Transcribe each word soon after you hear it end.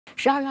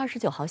12月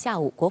29号下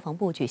午，国防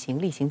部举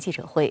行例行记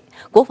者会，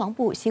国防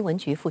部新闻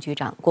局副局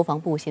长、国防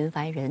部新闻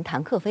发言人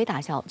谭克飞大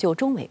校就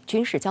中美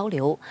军事交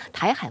流、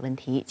台海问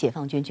题、解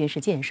放军军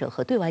事建设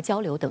和对外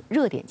交流等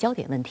热点焦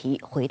点问题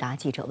回答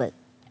记者问。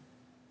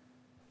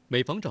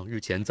美防长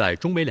日前在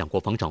中美两国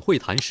防长会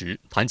谈时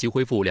谈及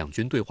恢复两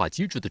军对话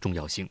机制的重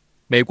要性。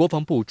美国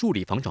防部助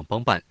理防长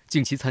邦办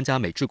近期参加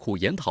美智库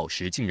研讨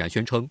时，竟然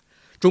宣称，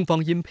中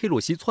方因佩洛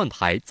西窜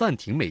台暂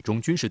停美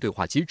中军事对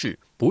话机制，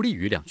不利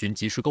于两军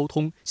及时沟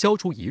通，消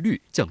除疑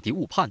虑，降低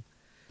误判。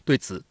对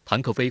此，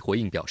谭克飞回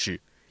应表示，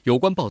有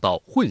关报道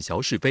混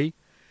淆是非。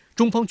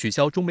中方取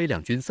消中美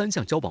两军3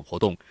项交往活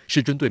动，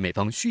是针对美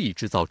方蓄意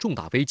制造重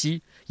大危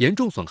机、严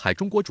重损害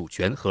中国主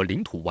权和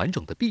领土完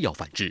整的必要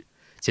反制，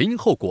前因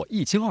后果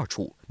一清二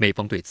楚，美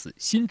方对此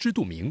心知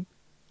肚明。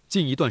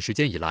近一段时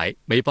间以来，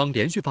美方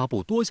连续发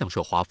布多项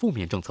涉华负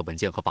面政策文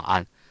件和法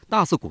案，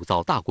大肆鼓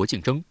噪大国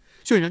竞争，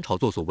渲染炒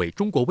作所谓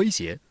中国威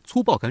胁，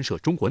粗暴干涉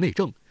中国内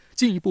政，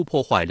进一步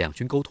破坏两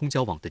军沟通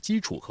交往的基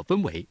础和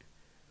氛围。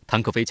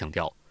谭克飞强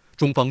调，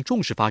中方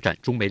重视发展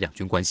中美两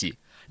军关系，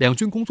两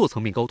军工作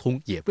层面沟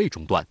通也未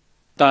中断。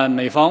但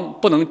美方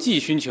不能既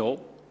寻求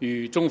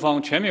与中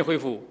方全面恢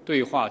复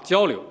对话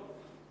交流，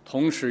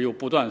同时又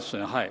不断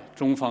损害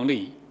中方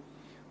利益，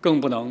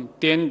更不能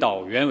颠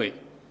倒原委，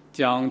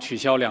将取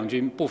消两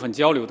军部分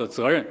交流的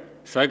责任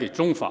甩给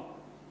中方。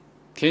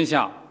天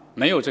下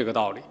没有这个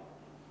道理。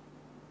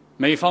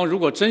美方如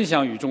果真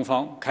想与中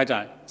方开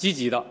展积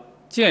极的、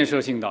建设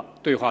性的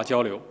对话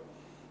交流，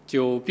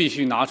就必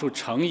须拿出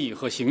诚意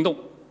和行动，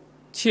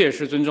切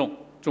实尊重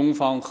中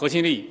方核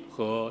心利益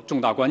和重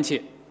大关切，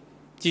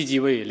积极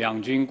为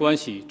两军关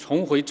系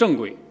重回正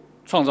轨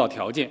创造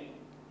条件，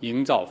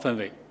营造氛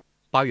围。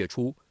8月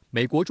初，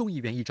美国众议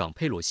院议长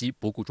佩洛西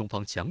不顾中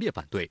方强烈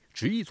反对，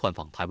执意窜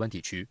访台湾地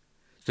区。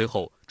随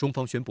后，中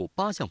方宣布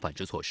8项反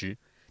制措施，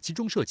其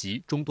中涉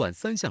及中断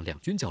3项两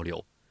军交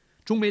流、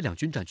中美两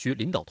军战区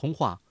领导通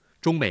话、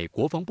中美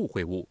国防部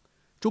会晤、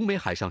中美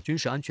海上军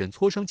事安全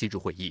磋商机制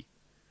会议。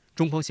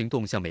中方行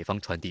动向美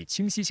方传递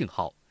清晰信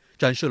号，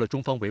展示了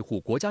中方维护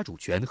国家主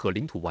权和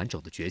领土完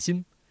整的决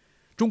心。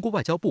中国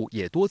外交部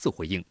也多次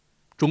回应，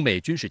中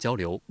美军事交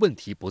流问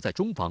题不在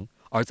中方，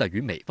而在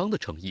于美方的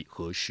诚意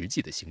和实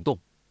际的行动。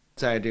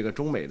在这个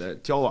中美的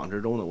交往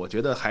之中呢，我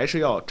觉得还是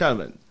要站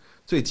稳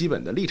最基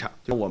本的立场，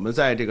就我们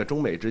在这个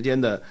中美之间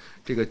的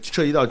这个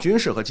涉及到军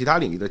事和其他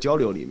领域的交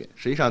流里面，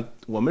实际上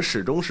我们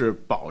始终是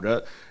保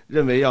着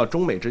认为要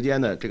中美之间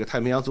的这个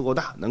太平洋足够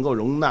大，能够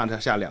容纳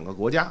下2个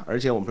国家，而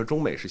且我们说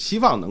中美是希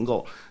望能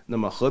够那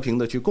么和平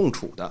的去共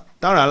处的。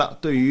当然了，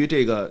对于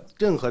这个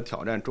任何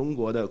挑战中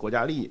国的国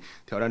家利益、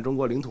挑战中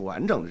国领土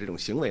完整的这种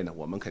行为呢，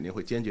我们肯定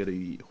会坚决的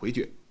予以回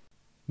绝。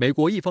美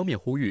国一方面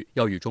呼吁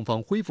要与中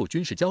方恢复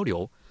军事交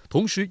流，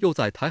同时又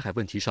在台海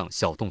问题上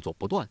小动作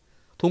不断，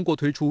通过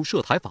推出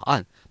涉台法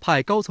案、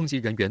派高层级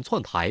人员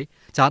窜台、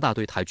加大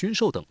对台军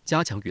售等，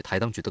加强与台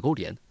当局的勾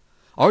连。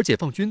而解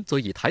放军则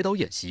以台岛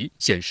演习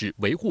显示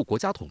维护国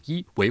家统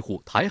一、维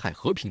护台海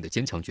和平的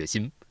坚强决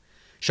心。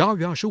12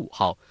月25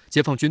号，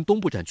解放军东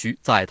部战区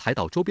在台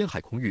岛周边海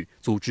空域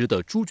组织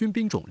的诸军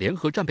兵种联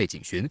合战备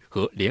警巡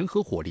和联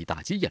合火力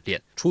打击演练，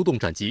出动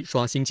战机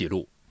刷新纪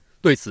录。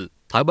对此，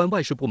台湾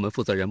外事部门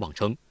负责人网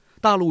称，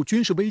大陆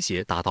军事威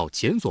胁达到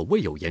前所未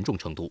有严重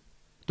程度。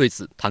对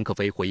此，谭克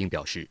飞回应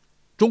表示，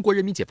中国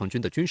人民解放军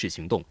的军事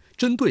行动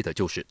针对的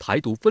就是台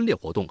独分裂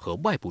活动和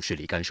外部势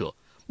力干涉，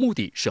目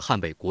的是捍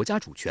卫国家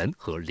主权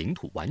和领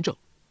土完整。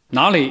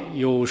哪里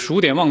有数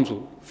典忘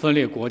祖、分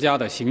裂国家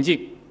的行径，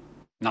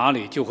哪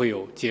里就会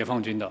有解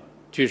放军的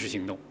军事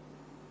行动。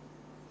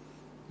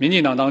民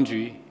进党当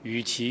局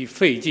与其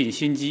费尽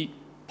心机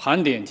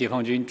盘点解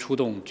放军出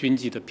动军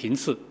机的频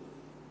次，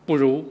不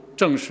如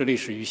正视历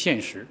史与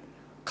现实，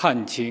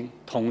看清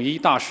统一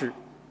大势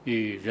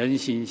与人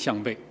心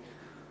向背，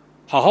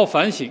好好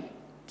反省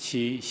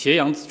其挟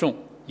洋自重、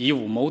以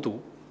武谋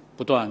独、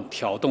不断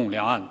挑动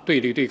两岸对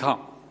立对抗、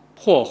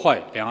破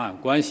坏两岸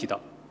关系的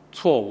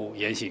错误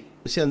言行。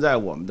现在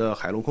我们的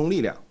海陆空力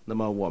量，那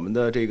么我们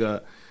的这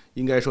个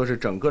应该说是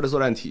整个的作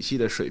战体系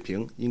的水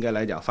平，应该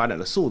来讲发展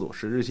的速度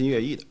是日新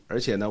月异的，而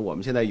且呢，我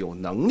们现在有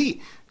能力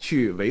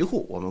去维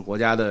护我们国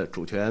家的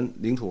主权、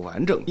领土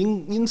完整。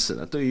因此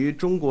呢，对于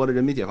中国的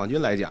人民解放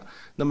军来讲，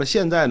那么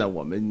现在呢，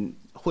我们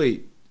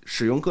会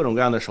使用各种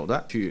各样的手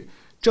段去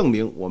证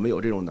明我们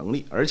有这种能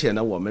力，而且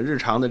呢，我们日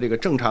常的这个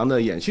正常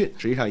的演训，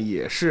实际上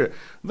也是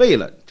为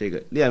了这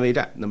个练卫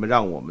战，那么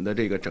让我们的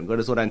这个整个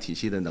的作战体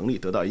系的能力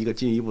得到一个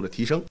进一步的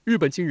提升。日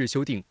本近日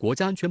修订《国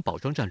家安全保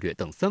障战略》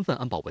等3份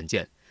安保文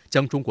件，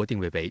将中国定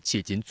位为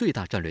迄今最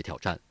大战略挑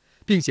战，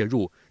并写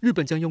入日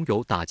本将拥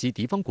有打击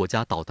敌方国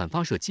家导弹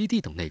发射基地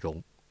等内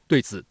容。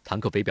对此，谭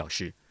克飞表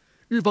示，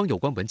日方有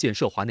关文件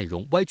涉华内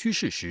容歪曲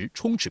事实、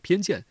充斥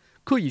偏见，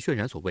刻意渲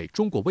染所谓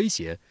中国威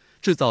胁，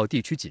制造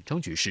地区紧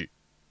张局势。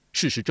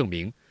事实证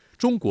明，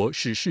中国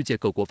是世界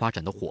各国发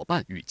展的伙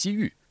伴与机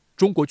遇，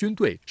中国军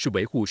队是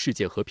维护世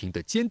界和平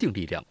的坚定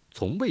力量，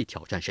从未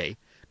挑战谁，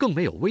更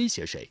没有威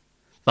胁谁。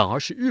反而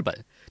是日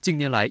本近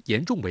年来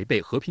严重违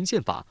背和平宪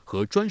法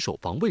和专守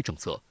防卫政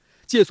策，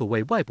借所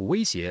谓外部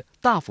威胁，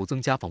大幅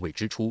增加防卫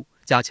支出，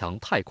加强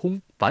太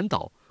空、反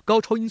导、高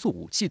超音速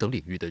武器等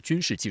领域的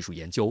军事技术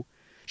研究，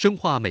深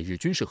化美日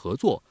军事合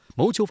作，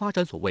谋求发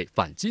展所谓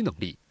反击能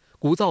力，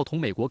鼓噪同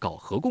美国搞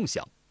核共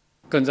享。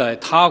跟在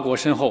他国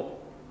身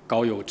后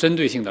搞有针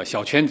对性的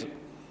小圈子，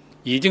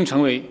已经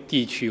成为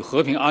地区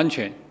和平安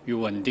全与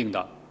稳定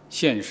的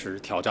现实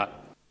挑战。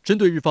针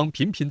对日方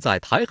频频在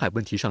台海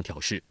问题上挑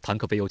事，谭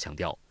克非又强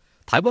调，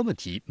台湾问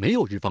题没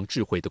有日方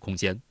智慧的空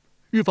间，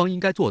日方应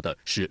该做的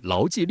是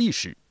牢记历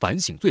史，反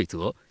省罪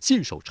责，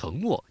信守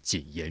承诺，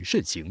谨言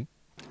慎行。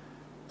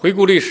回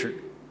顾历史，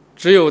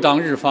只有当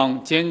日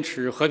方坚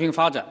持和平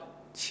发展，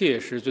切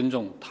实尊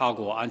重他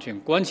国安全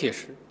关切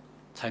时，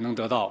才能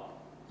得到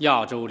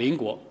亚洲邻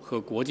国和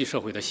国际社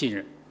会的信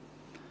任。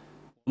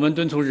我们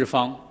敦促日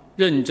方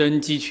认真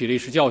汲取历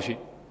史教训，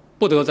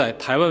不得在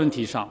台湾问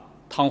题上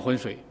趟浑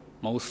水、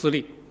谋私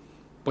利，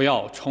不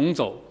要重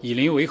走以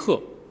邻为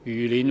壑、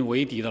与邻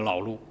为敌的老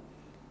路，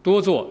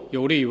多做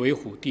有利于维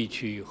护地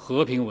区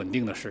和平稳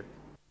定的事。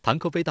谭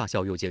克非大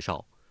校又介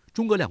绍，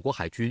中俄两国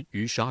海军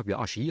于12月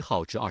21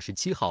号至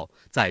27号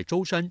在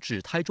舟山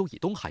至台州以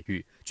东海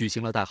域举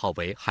行了代号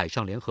为“海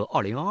上联合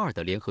2022”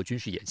的联合军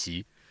事演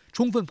习，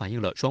充分反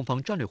映了双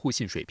方战略互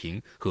信水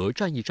平和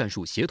战役战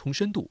术协同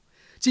深度，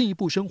进一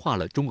步深化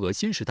了中俄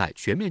新时代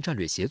全面战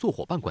略协作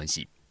伙伴关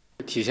系，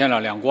体现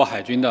了两国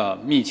海军的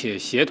密切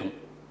协同。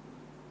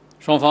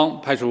双方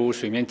派出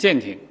水面舰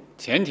艇、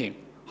潜艇、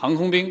航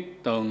空兵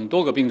等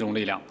多个兵种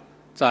力量，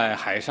在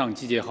海上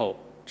集结后，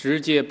直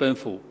接奔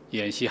赴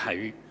演习海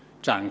域，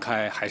展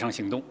开海上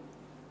行动，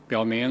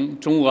表明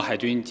中俄海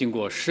军经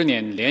过10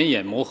年联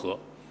演磨合，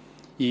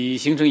已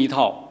形成一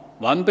套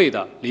完备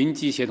的临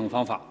机协同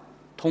方法、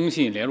通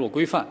信联络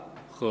规范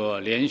和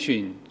联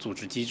训组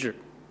织机制。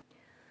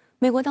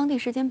美国当地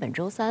时间本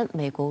周三，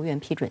美国务院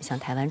批准向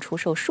台湾出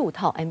售数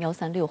套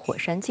M136火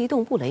山机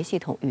动布雷系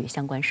统与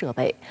相关设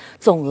备，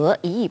总额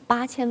1亿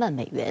8000万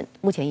美元，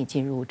目前已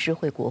进入知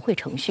会国会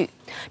程序。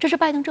这是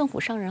拜登政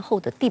府上任后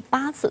的第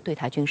8次对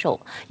台军售，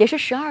也是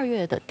12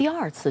月的第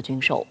2次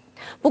军售。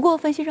不过，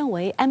分析认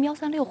为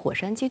M136火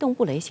山机动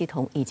布雷系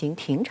统已经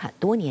停产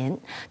多年，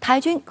台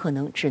军可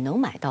能只能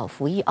买到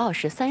服役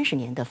20、30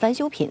年的翻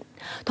修品。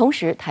同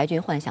时，台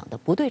军幻想的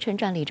不对称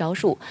战力招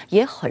数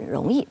也很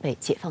容易被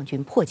解放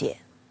军破解。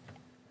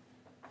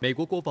美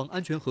国国防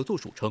安全合作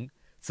署称，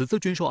此次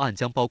军售案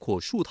将包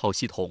括数套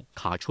系统、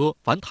卡车、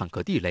反坦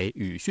克地雷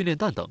与训练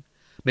弹等。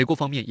美国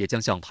方面也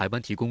将向台湾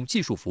提供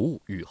技术服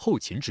务与后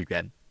勤支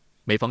援。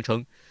美方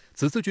称，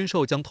此次军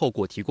售将透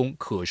过提供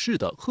可视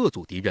的吓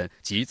阻敌人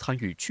及参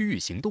与区域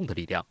行动的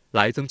力量，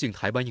来增进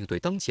台湾应对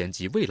当前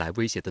及未来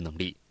威胁的能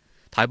力。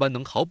台湾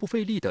能毫不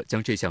费力地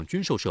将这项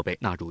军售设备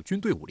纳入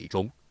军队武力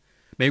中。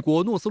美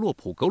国诺斯洛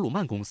普格鲁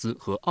曼公司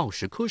和奥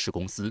什科什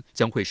公司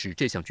将会是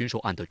这项军售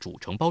案的主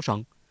承包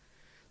商。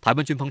台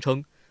湾军方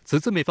称，此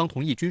次美方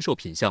同意军售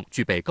品项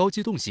具备高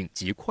机动性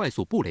及快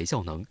速布雷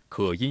效能，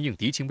可因应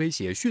敌情威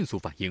胁迅速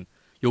反应，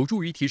有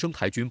助于提升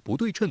台军不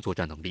对称作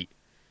战能力。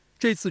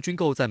这次军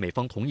购在美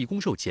方同意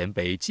公售前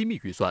为机密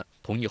预算，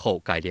同意后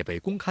改列为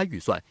公开预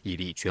算，以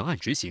利全案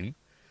执行。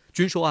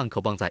军售案可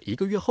望在1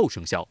个月后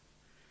生效。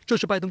这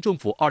是拜登政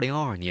府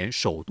2022年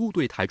首度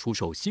对台出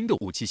售新的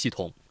武器系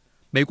统。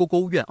美国国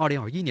务院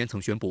2021年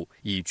曾宣布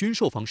以军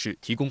售方式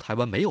提供台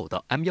湾没有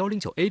的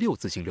M109A6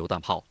 自行榴弹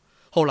炮，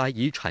后来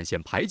以产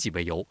线排挤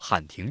为由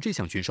喊停这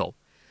项军售。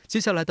接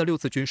下来的6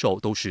次军售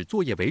都是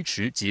作业维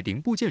持及零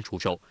部件出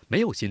售，没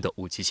有新的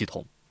武器系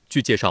统。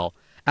据介绍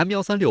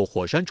，M136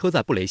火山车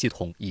载布雷系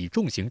统以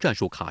重型战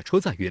术卡车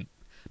载运。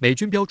美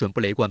军标准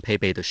布雷罐配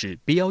备的是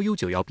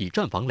B1191B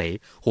战防雷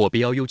或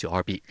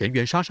B1192B 人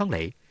员杀伤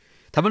雷。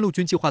台湾陆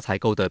军计划采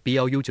购的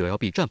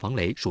B1191B 战防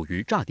雷属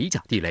于炸底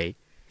甲地雷，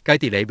该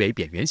地雷为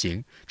扁圆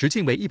形，直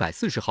径为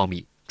140毫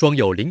米，装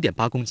有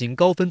0.8公斤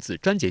高分子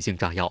粘结性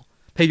炸药，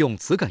配用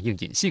磁感应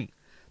引信。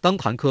当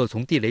坦克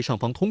从地雷上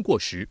方通过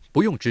时，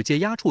不用直接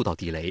压触到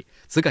地雷，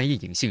磁感应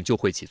引信就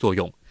会起作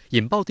用，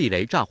引爆地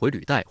雷，炸毁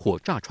履带或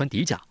炸穿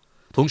底甲。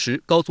同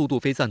时，高速度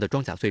飞散的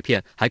装甲碎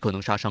片还可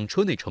能杀伤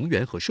车内成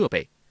员和设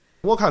备。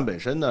倭看本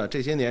身呢，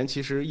这些年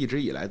其实一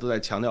直以来都在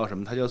强调什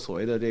么？它叫所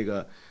谓的这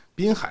个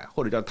滨海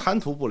或者叫滩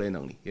涂布雷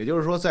能力，也就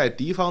是说，在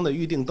敌方的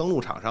预定登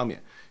陆场上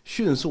面，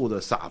迅速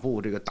的撒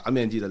布这个大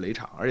面积的雷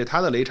场，而且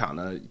它的雷场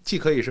呢，既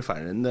可以是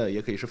反人的，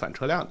也可以是反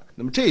车辆的。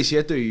那么这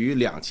些对于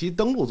2栖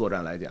登陆作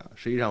战来讲，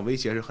实际上威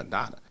胁是很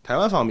大的。台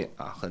湾方面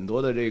啊，很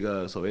多的这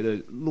个所谓的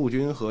陆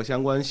军和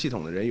相关系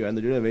统的人员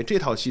呢，就认为这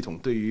套系统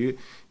对于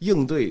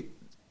应对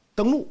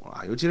登陆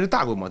啊，尤其是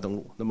大规模登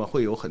陆，那么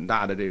会有很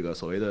大的这个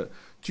所谓的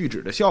拒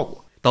止的效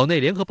果。岛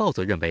内联合报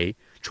则认为，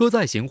车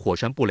载型火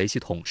山布雷系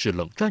统是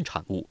冷战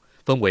产物，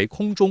分为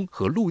空中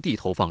和陆地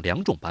投放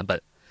2种版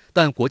本。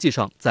但国际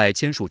上在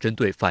签署针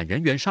对反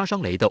人员杀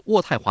伤雷的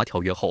渥太华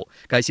条约后，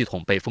该系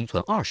统被封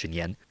存20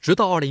年，直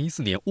到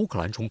2014年乌克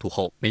兰冲突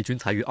后，美军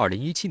才于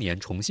2017年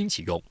重新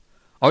启用。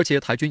而且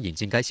台军引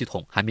进该系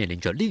统还面临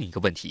着另一个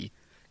问题，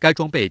该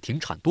装备停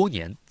产多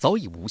年，早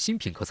已无新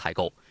品可采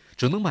购，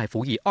只能买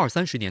服役20、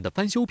30年的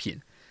翻修品，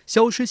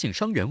消失性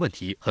伤员问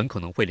题很可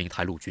能会令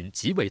台陆军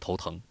极为头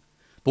疼。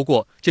不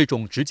过，这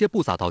种直接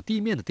不撒到地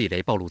面的地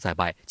雷暴露在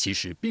外，其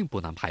实并不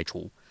难排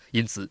除。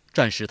因此，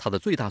战时它的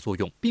最大作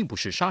用并不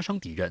是杀伤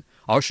敌人，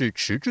而是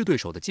迟滞对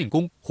手的进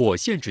攻或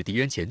限制敌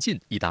人前进，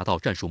以达到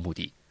战术目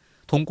的。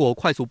通过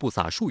快速布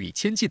撒数以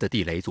千计的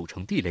地雷组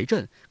成地雷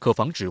阵，可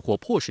防止或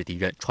迫使敌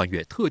人穿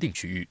越特定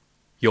区域。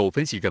有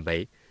分析认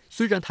为，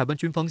虽然台湾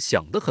军方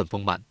想得很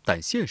丰满，但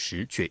现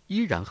实却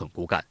依然很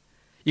骨感。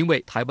因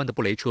为台湾的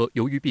布雷车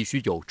由于必须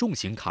有重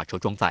型卡车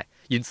装载，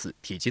因此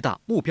体积大、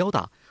目标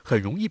大，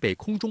很容易被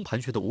空中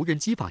盘旋的无人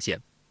机发现。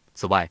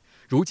此外，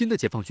如今的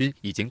解放军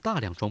已经大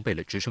量装备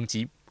了直升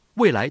机，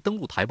未来登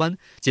陆台湾，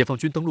解放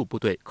军登陆部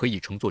队可以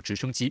乘坐直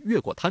升机越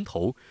过滩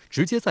头，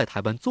直接在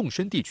台湾纵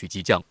深地区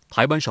激降。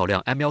台湾少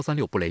量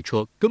M136布雷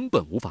车根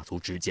本无法阻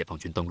止解放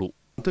军登陆。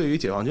对于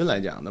解放军来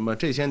讲，那么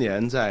这些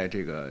年在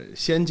这个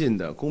先进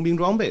的工兵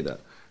装备的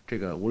这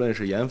个无论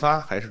是研发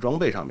还是装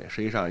备上面，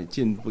实际上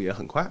进步也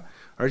很快。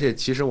而且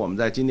其实我们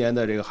在今年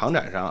的这个航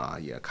展上啊，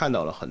也看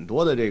到了很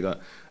多的这个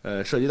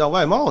涉及到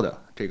外贸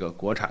的这个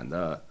国产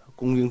的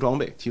工兵装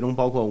备，其中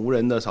包括无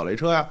人的扫雷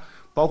车呀，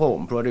包括我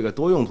们说这个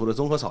多用途的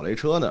综合扫雷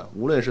车呢，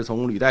无论是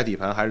从履带底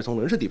盘还是从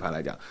轮式底盘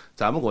来讲，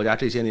咱们国家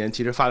这些年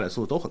其实发展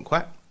速度都很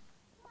快。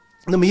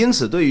那么因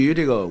此，对于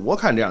这个我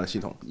看这样的系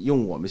统，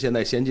用我们现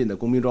在先进的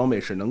工兵装备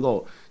是能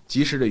够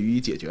及时的予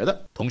以解决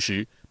的。同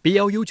时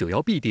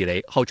 ，BLU91B 地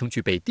雷号称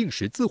具备定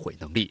时自毁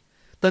能力。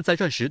但在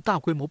战时大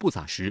规模布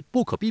撒时，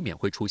不可避免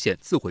会出现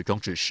自毁装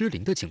置失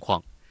灵的情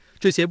况，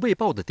这些未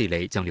爆的地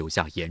雷将留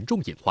下严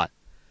重隐患。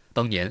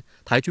当年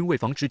台军为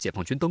防止解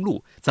放军登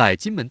陆，在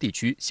金门地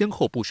区先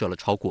后布设了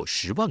超过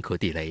10万颗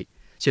地雷。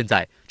现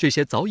在这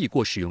些早已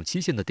过使用期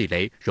限的地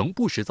雷仍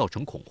不时造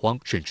成恐慌，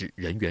甚至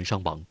人员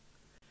伤亡。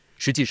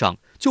实际上，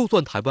就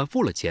算台湾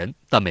付了钱，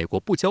但美国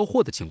不交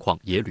货的情况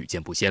也屡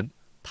见不鲜。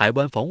台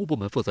湾防务部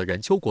门负责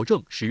人邱国正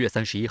10月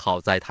31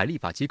号在台立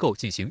法机构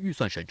进行预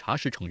算审查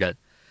时承认，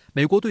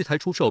美国对台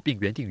出售并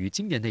原定于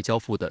今年内交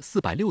付的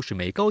460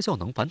枚高效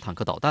能反坦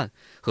克导弹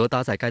和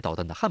搭载该导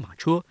弹的悍马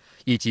车，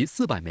以及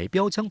400枚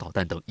标枪导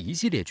弹等一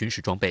系列军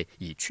事装备，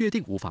已确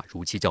定无法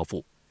如期交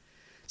付。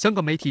香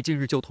港媒体近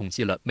日就统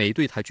计了美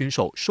对台军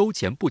售收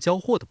钱不交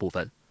货的部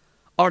分。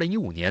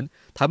2015年，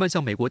台湾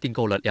向美国订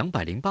购了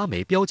208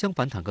枚标枪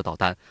反坦克导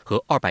弹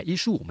和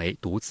215枚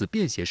毒刺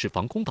便携式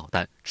防空导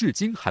弹，至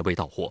今还未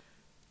到货。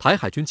台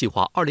海军计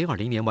划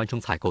2020年完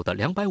成采购的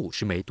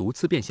250枚毒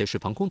刺便携式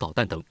防空导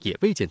弹等也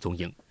未见踪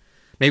影。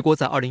美国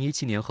在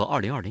2017年和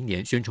2020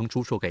年宣称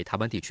出售给台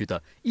湾地区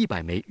的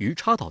100枚鱼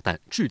叉导弹，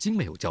至今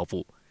没有交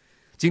付。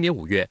今年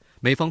5月，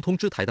美方通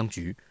知台当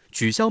局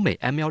取消美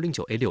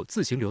M109A6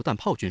 自行榴弹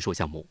炮军售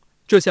项目，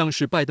这项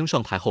是拜登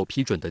上台后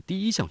批准的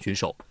第1项军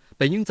售，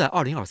本应在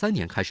2023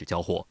年开始交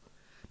货。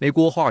美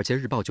国《华尔街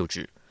日报》就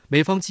指，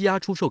美方积压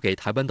出售给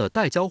台湾的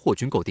待交货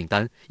军购订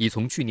单，已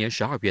从去年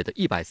12月的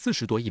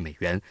140多亿美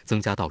元增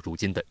加到如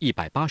今的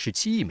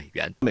187亿美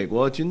元。美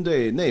国军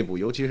队内部，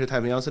尤其是太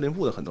平洋司令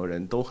部的很多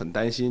人都很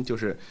担心，就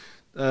是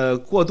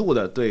过度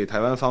的对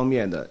台湾方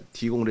面的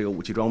提供这个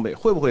武器装备，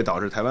会不会导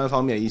致台湾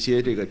方面一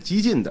些这个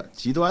激进的、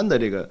极端的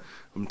这个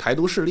台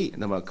独势力，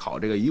那么考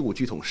这个以武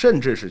拒统，甚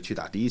至是去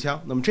打第一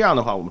枪。那么这样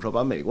的话，我们说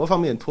把美国方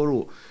面拖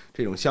入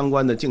这种相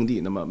关的境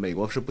地，那么美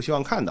国是不希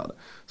望看到的。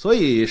所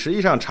以实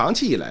际上长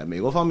期以来，美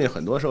国方面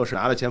很多时候是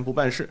拿了钱不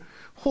办事，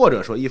或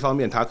者说一方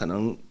面他可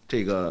能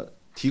这个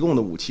提供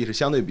的武器是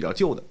相对比较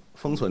旧的、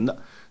封存的。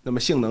那么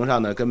性能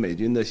上呢，跟美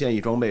军的现役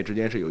装备之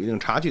间是有一定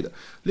差距的。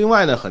另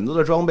外呢，很多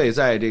的装备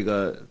在这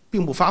个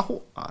并不发货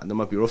啊。那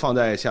么比如放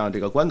在像这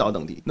个关岛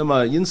等地，那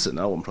么因此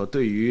呢，我们说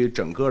对于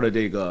整个的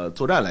这个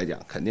作战来讲，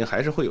肯定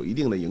还是会有一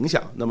定的影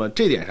响。那么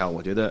这点上，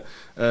我觉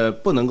得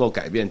不能够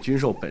改变军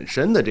售本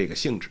身的这个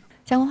性质。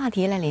相关话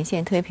题来连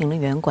线特约评论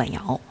员管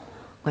瑶，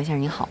管先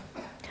生您好。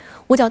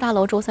五角大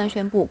楼周三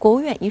宣布，国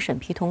务院已审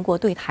批通过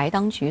对台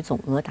当局总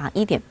额达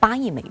1.8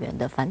亿美元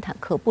的反坦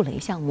克布雷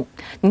项目，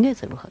您对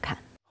此如何看？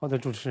好的，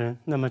主持人。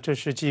那么这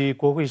是继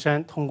国会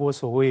山通过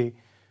所谓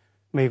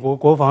美国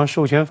国防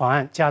授权法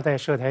案夹带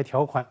涉台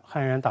条款，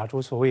悍然打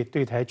出所谓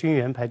对台军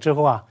援牌之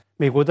后啊，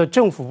美国的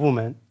政府部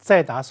门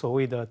再打所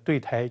谓的对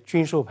台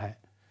军售牌。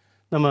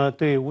那么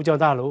对五角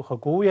大楼和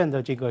国务院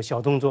的这个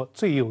小动作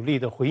最有力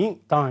的回应，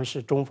当然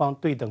是中方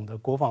对等的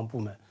国防部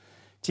门。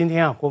今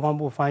天啊，国防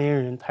部发言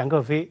人谭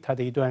克飞他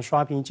的一段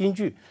刷屏金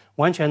句，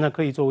完全呢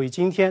可以作为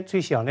今天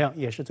最响亮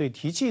也是最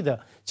提气的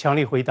强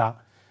力回答。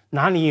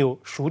哪里有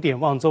数典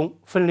忘宗、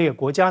分裂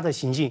国家的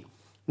行径，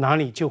哪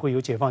里就会有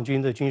解放军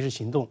的军事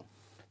行动。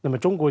那么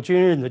中国军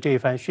人的这一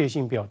番血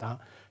性表达，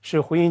是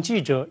回应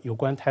记者有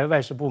关台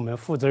外事部门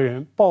负责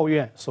人抱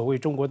怨所谓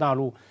中国大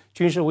陆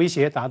军事威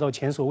胁达到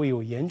前所未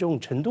有严重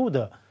程度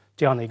的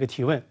这样的一个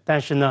提问。但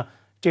是呢，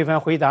这番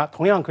回答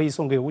同样可以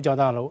送给五角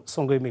大楼，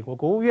送给美国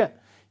国务院。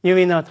因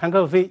为呢，谭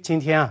克飞今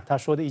天啊，他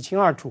说的一清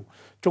二楚，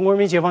中国人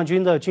民解放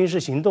军的军事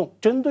行动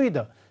针对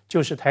的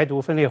就是台独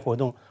分裂活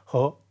动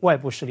和外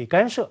部势力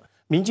干涉。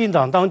民进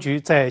党当局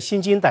在心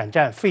惊胆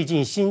战、费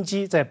尽心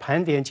机，在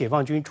盘点解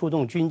放军出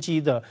动军机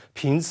的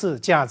频次、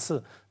架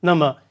次，那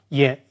么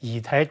演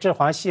以台制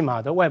华戏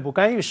码的外部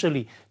干预势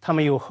力，他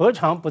们又何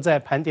尝不在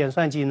盘点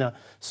算计呢？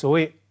所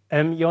谓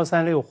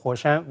M136火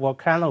山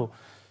Volcano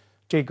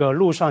这个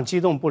陆上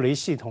机动布雷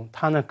系统，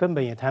它呢根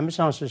本也谈不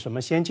上是什么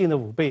先进的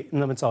武备，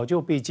那么早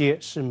就被揭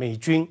是美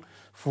军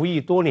服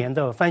役多年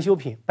的翻修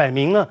品，摆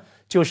明呢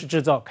就是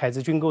制造凯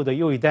子军购的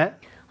又一单。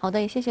好的，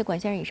也谢谢管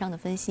先生以上的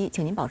分析，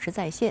请您保持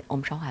在线，我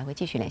们稍后还会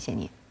继续连线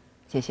您，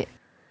谢谢。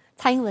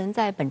蔡英文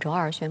在本周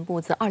二宣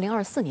布，自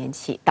2024年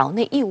起，岛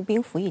内义务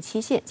兵服役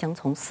期限将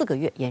从4个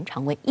月延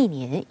长为1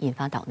年，引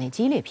发岛内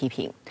激烈批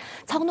评。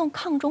操弄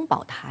抗中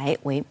保台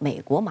为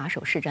美国马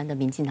首是瞻的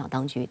民进党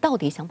当局，到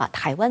底想把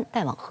台湾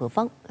带往何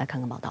方？来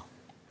看看报道。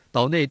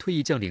岛内退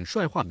役将领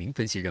帅化明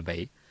分析认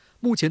为，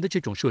目前的这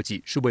种设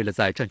计是为了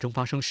在战争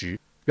发生时，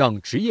让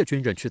职业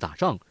军人去打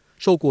仗，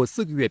受过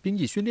4个月兵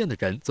役训练的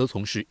人则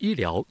从事医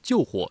疗、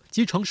救火、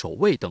机场守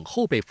卫等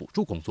后备辅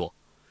助工作。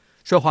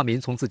帅化民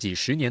从自己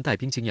10年带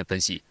兵经验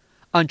分析，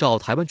按照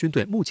台湾军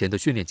队目前的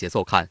训练节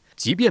奏看，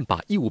即便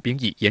把义务兵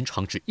役延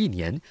长至1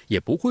年，也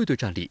不会对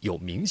战力有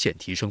明显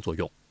提升作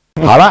用。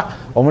好了，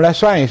我们来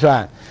算一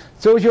算，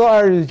周休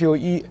2日就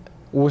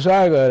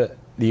52个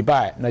礼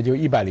拜，那就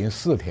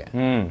104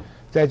天，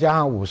再加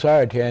上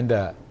52天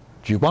的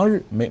举光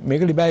日，每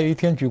个礼拜有1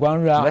天举光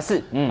日啊，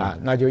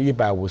那就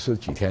150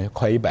几天，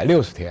快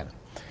160天了。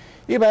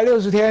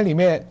160天里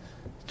面，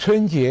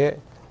春节、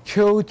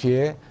秋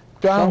节、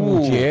端午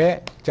节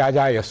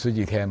加也10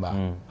几天吧，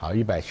好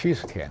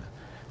170天了。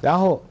然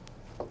后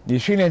你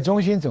训练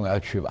中心总要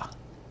去吧？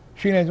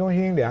训练中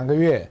心2个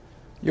月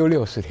又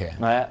60天，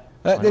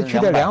那去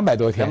掉200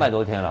多天，200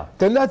多天了。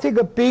等到这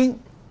个兵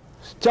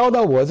交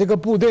到我这个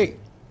部队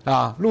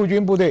啊，陆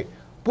军部队，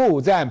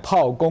步战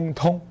炮攻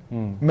通，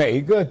每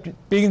一个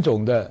兵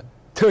种的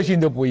特性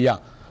都不一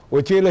样。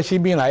我接了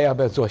新兵来，要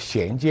不要做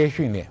衔接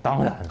训练？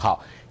当然。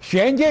好，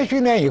衔接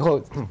训练以后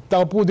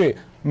到部队。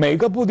每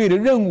个部队的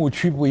任务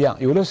区不一样，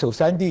有的守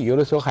山地，有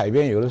的守海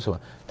边，有的守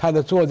他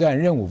的作战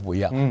任务不一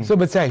样，是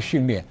不是再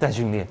训练？再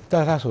训练，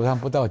在他手上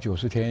不到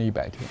90天、100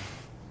天。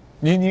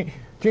你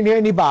今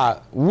天你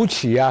把吴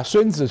起啊、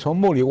孙子从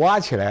墓里挖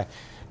起来，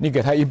你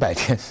给他100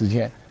天时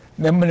间，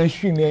能不能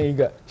训练一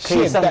个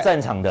现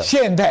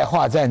代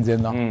化战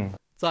争呢？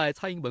在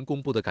蔡英文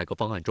公布的改革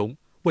方案中，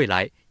未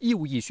来义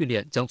务役训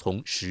练将从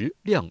实、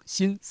量、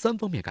新3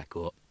方面改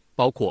革，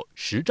包括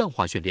实战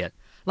化训练。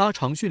拉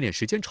长训练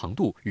时间长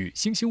度与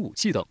新型武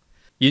器等，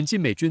引进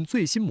美军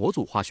最新模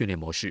组化训练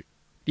模式。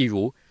例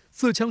如，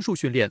刺枪术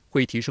训练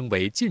会提升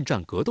为近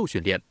战格斗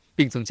训练，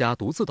并增加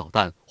毒刺导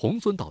弹、红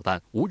隼导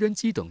弹、无人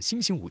机等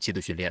新型武器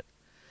的训练。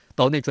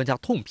岛内专家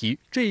痛批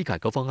这一改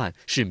革方案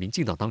是民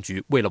进党当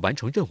局为了完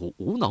成任务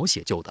无脑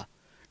写就的。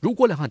如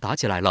果两岸打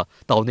起来了，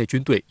岛内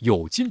军队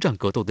有近战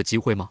格斗的机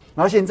会吗？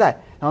然后现在，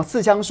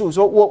刺枪术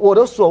说我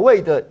的所谓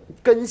的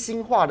更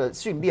新化的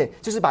训练，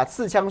就是把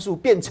刺枪术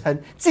变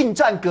成近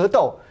战格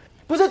斗，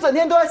不是整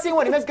天都在新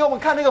闻里面给我们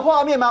看那个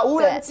画面吗？无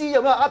人机有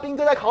没有？阿兵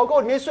哥在壕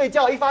沟里面睡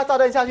觉，一发炸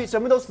弹下去，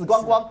全部都死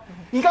光光。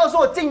你告诉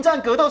我，近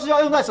战格斗是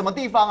要用在什么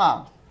地方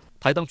啊？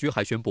台当局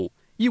还宣布，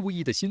义务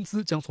役的薪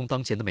资将从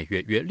当前的每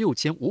月约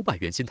6500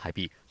元新台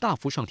币大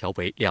幅上调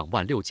为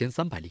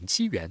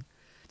26307元。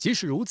即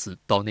使如此，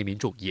岛内民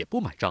众也不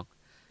买账。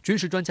军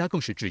事专家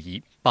更是质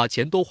疑，把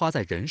钱都花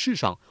在人事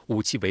上，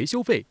武器维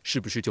修费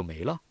是不是就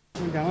没了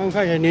？2万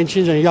块钱年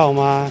轻人要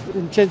吗？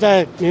现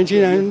在年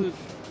轻人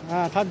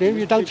啊，他连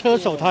去当车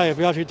手，他也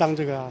不要去当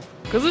这个啊。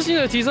可是薪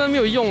水提升没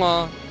有用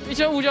啊，现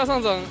在物价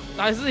上涨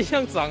还是一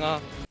样涨啊。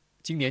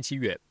今年7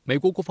月，美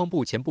国国防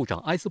部前部长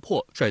埃斯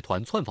珀率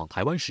团窜访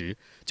台湾时，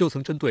就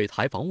曾针对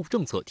台防务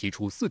政策提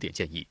出4点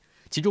建议，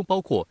其中包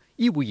括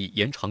义务役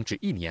延长至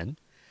1年。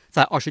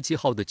在27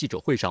号的记者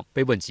会上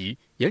被问及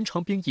延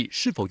长兵役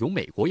是否有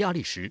美国压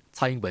力时，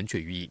蔡英文却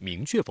予以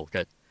明确否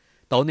认。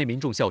岛内民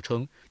众笑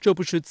称，这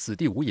不是此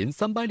地无银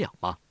300两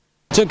吗？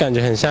就感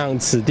觉很像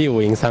此地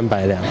无银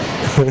300两。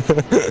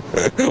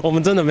我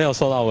们真的没有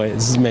受到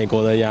美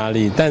国的压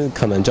力，但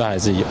可能就还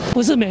是有。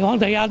不是美方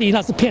的压力，那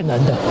是骗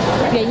人的。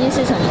原因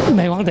是什么？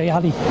美方的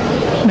压力，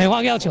美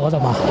方要求的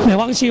嘛。美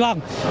方希望，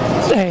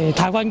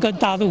台湾跟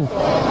大陆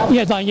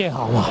越乱越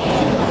好嘛。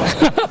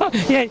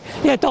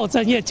越斗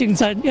争越竞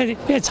争，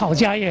越吵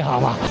架越好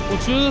嘛。我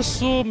觉得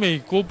说美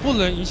国不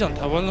能影响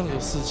台湾任何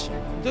事情，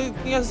这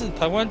应该是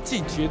台湾自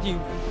己决定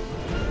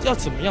要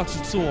怎么样去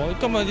做，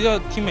干嘛要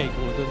听美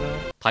国的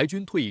呢？台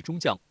军退役中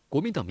将、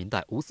国民党民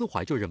代吴思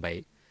怀就认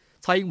为，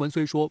蔡英文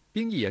虽说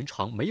兵役延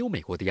长没有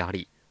美国的压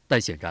力，但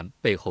显然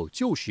背后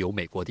就是有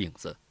美国的影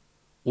子。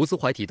吴思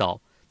怀提到，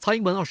蔡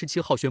英文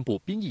27号宣布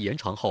兵役延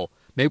长后，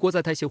美国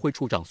在台协会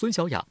处长孙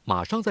小雅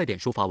马上在脸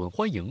书发文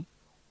欢迎。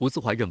吴思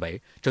怀认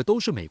为，这都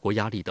是美国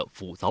压力的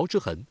斧凿之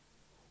痕。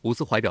吴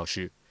思怀表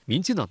示，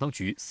民进党当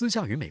局私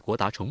下与美国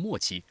达成默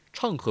契，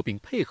唱和并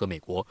配合美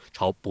国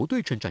朝不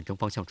对称战争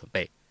方向准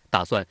备，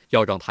打算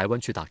要让台湾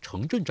去打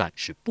城镇战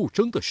是不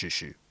争的事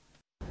实。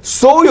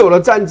所有的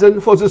战争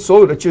或是所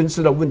有的军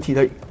事的问题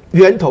的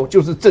源头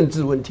就是政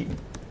治问题，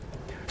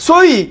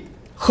所以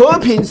和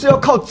平是要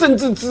靠政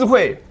治智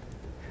慧，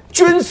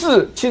军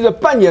事其实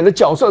扮演的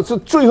角色是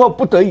最后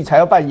不得已才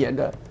要扮演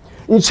的。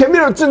你前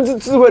面的政治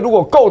智慧如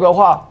果够的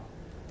话，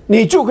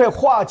你就可以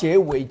化解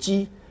危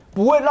机，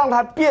不会让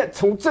它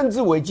从政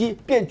治危机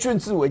变军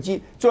事危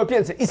机，最后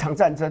变成一场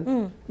战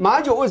争。马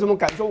英九为什么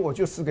敢说我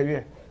就4个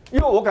月？因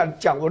为我敢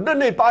讲，我任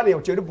内8年，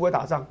我绝对不会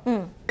打仗。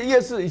夜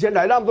市以前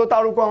来那么多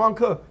大陆观光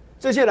客，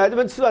这些来这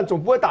边吃饭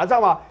总不会打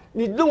仗吧？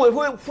你认为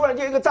会忽然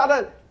间一个炸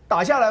弹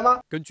打下来吗？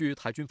根据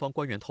台军方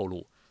官员透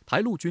露，台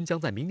陆军将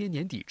在明年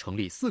年底成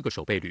立4个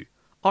守备旅。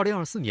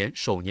2024年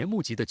首年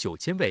募集的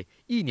9000位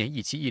1年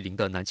1期1龄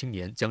的男青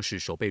年将是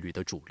守备旅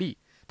的主力，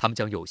他们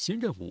将有新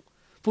任务，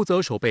负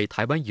责守备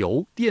台湾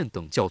油、电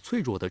等较脆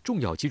弱的重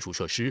要基础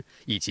设施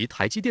以及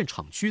台积电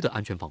厂区的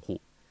安全防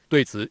护。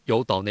对此，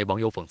有岛内网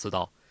友讽刺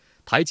道：“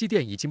台积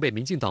电已经被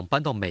民进党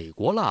搬到美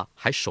国了，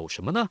还守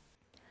什么呢？”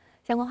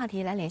相关话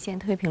题来连线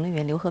特约评论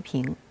员刘和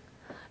平。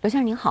刘先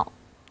生您好，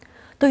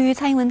对于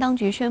蔡英文当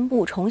局宣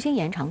布重新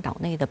延长岛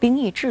内的兵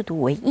役制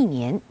度为1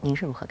年，您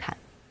是如何看？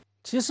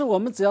其实我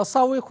们只要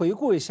稍微回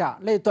顾一下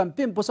那段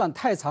并不算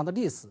太长的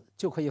历史，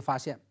就可以发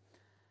现，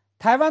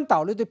台湾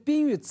岛内的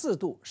兵役制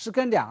度是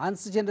跟两岸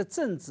之间的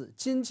政治、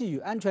经济与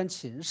安全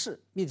情势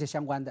密切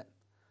相关的。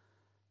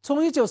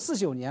从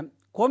1949年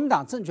国民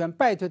党政权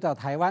败退到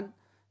台湾，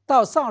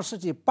到上世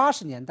纪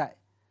80年代，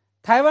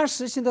台湾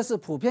实行的是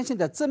普遍性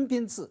的征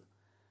兵制，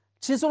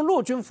其中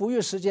陆军服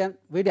役时间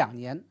为2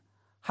年，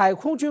海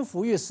空军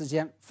服役时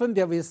间分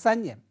别为3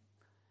年。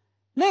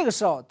那个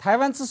时候，台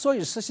湾之所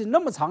以实行那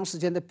么长时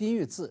间的兵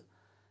役制，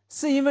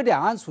是因为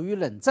两岸处于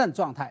冷战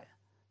状态，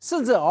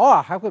甚至偶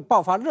尔还会爆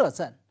发热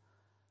战。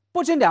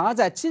不仅两岸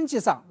在经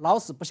济上老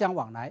死不相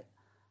往来，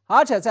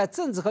而且在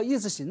政治和意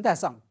识形态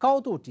上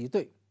高度敌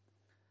对。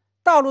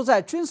大陆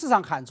在军事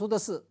上喊出的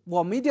是“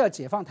我们一定要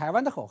解放台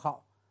湾”的口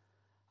号，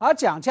而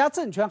蒋家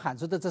政权喊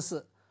出的这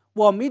是“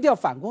我们一定要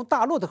反攻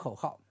大陆”的口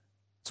号。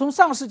从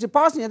上世纪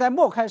80年代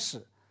末开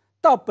始，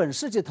到本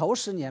世纪头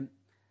10年，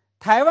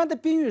台湾的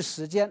兵役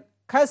时间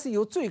开始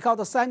由最高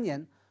的3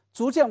年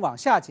逐渐往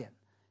下减，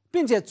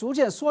并且逐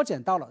渐缩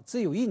减到了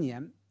只有1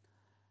年。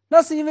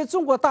那是因为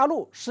中国大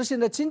陆实行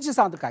了经济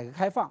上的改革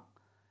开放，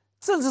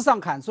政治上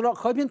喊出了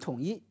和平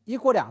统一、1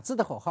国2制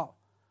的口号。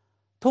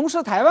同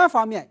时，台湾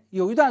方面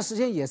有一段时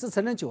间也是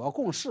承认9二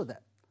共识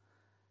的。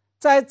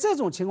在这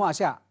种情况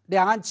下，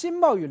两岸经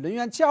贸与人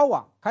员交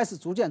往开始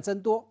逐渐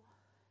增多，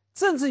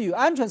政治与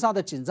安全上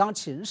的紧张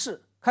情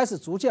势开始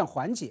逐渐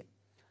缓解。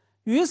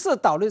于是，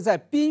岛内在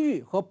兵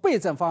役和备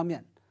战方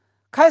面，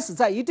开始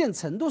在一定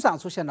程度上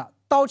出现了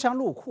刀枪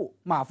入库、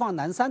马放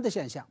南山的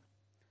现象。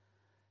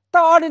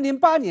到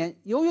2008年，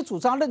由于主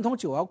张认同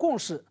9二共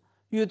识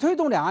与推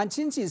动两岸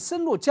经济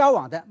深入交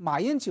往的马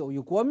英九与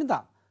国民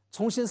党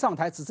重新上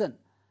台执政，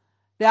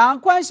两岸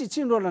关系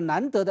进入了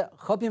难得的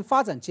和平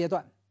发展阶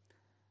段。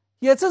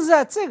也正是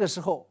在这个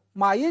时候，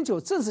马英九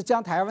正式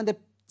将台湾的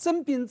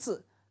征兵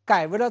制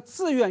改为了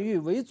自愿役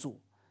为主、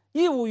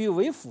义务役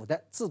为辅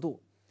的制度，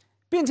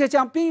并且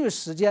将兵役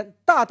时间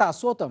大大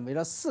缩短为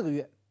了4个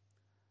月。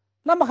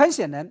那么很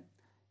显然，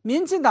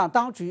民进党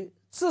当局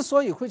之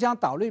所以会将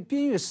岛内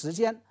兵役时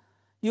间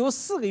由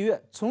4个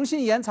月重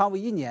新延长为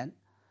1年，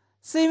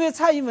是因为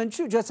蔡英文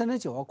拒绝承认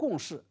9二共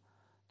识，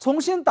重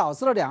新导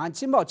致了两岸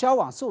经贸交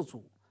往受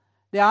阻，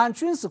两岸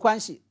军事关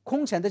系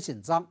空前的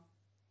紧张。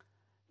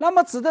那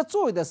么值得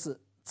注意的是，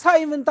蔡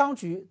英文当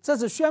局这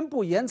次宣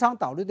布延长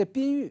岛内的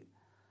兵役，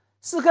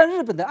是跟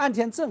日本的岸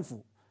田政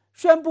府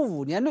宣布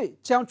5年内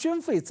将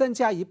军费增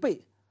加1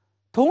倍，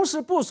同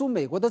时部署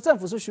美国的政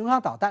府式巡航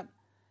导弹，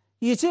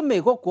以及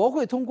美国国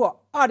会通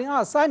过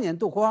2023年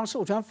度国防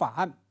授权法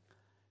案，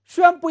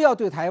宣布要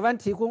对台湾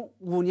提供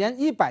5年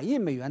100亿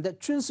美元的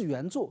军事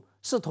援助，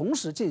是同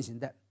时进行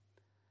的。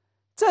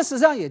这实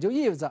际上也就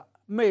意味着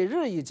美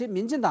日以及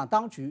民进党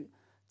当局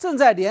正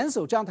在联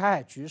手将台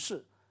海局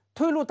势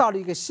推入到了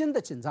一个新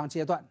的紧张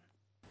阶段。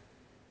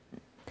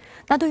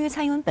那对于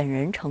蔡英文本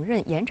人承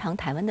认延长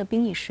台湾的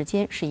兵役时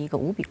间是一个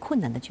无比困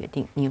难的决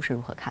定，您又是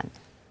如何看的？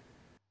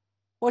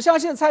我相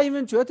信蔡英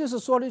文绝对是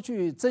说了一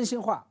句真心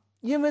话，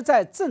因为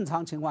在正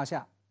常情况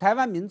下，台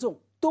湾民众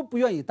都不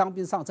愿意当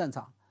兵上战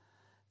场。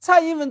蔡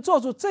英文做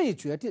出这一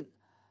决定，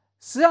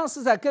实际上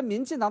是在跟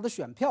民进党的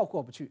选票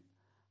过不去，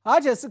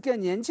而且是跟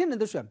年轻人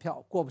的选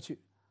票过不去。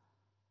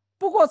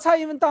不过，蔡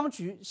英文当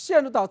局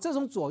陷入到这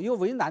种左右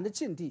为难的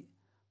境地，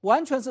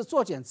完全是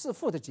作茧自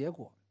缚的结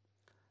果，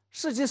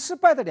是其失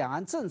败的两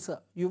岸政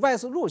策与外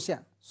事路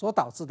线所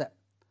导致的。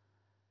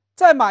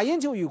在马英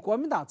九与国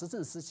民党执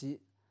政时期，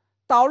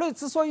岛内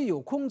之所以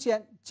有空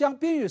间将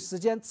兵役时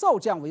间骤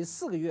降为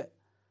4个月，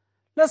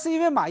那是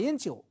因为马英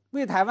九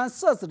为台湾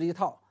设置了一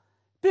套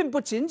并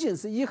不仅仅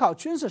是依靠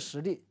军事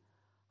实力，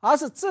而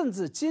是政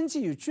治、经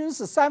济与军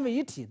事3位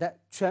一体的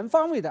全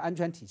方位的安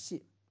全体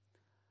系。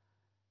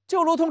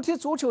就如同踢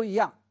足球一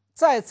样，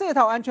在这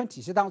套安全体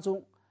系当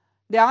中，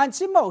两岸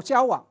经贸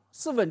交往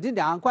是稳定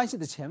两岸关系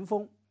的前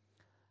锋，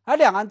而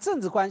两岸政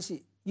治关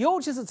系，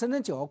尤其是承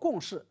认9二共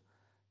识，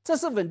这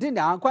是稳定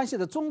两岸关系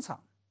的中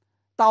场。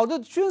岛内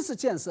的军事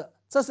建设，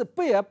这是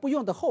备而不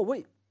用的后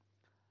卫。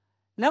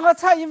然而，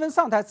蔡英文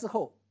上台之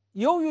后，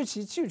由于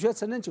其拒绝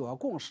承认9二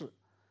共识，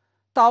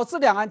导致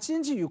两岸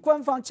经济与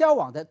官方交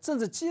往的政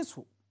治基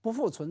础不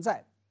复存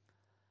在。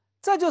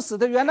这就使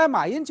得原来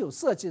马英九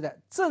设计的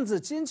政治、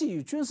经济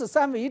与军事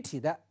三位一体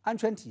的安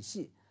全体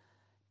系，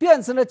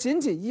变成了仅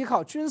仅依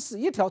靠军事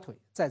一条腿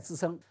在支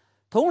撑。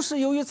同时，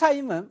由于蔡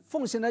英文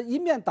奉行了一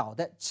面倒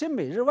的亲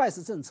美日外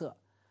事政策，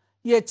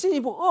也进一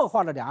步恶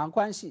化了两岸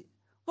关系，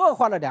恶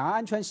化了两岸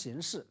安全形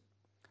势。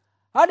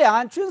而两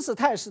岸军事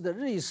态势的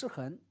日益失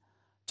衡，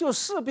就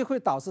势必会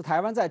导致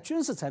台湾在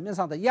军事层面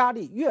上的压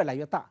力越来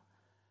越大，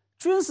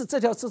军事这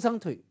条支撑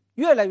腿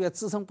越来越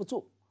支撑不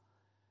住。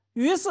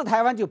于是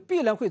台湾就必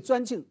然会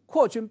钻进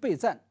扩军备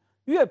战，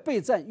越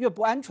备战越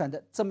不安全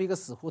的这么一个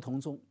死胡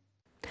同中。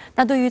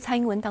那对于蔡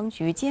英文当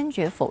局坚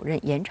决否认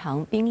延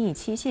长兵役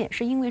期限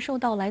是因为受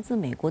到来自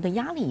美国的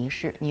压力一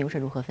事，你又是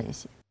如何分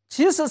析？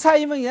其实蔡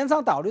英文延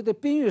长岛内的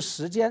兵役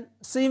时间，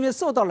是因为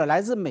受到了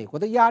来自美国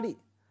的压力，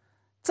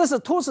这是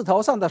秃子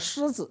头上的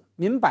虱子，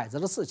明摆着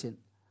的事情。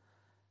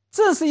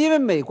正是因为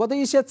美国的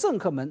一些政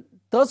客们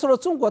得出了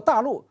中国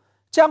大陆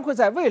将会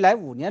在未来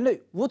5年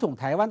内武统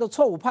台湾的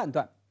错误判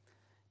断，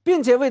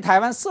并且为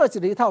台湾设计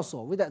了一套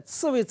所谓的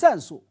刺猬战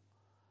术，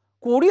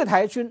鼓励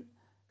台军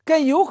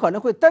跟有可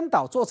能会登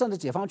岛作战的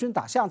解放军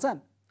打巷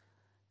战，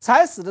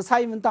才使得蔡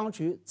英文当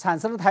局产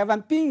生了台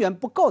湾兵源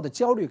不够的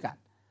焦虑感，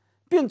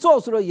并做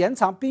出了延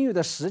长兵役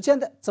的时间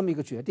的这么一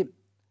个决定。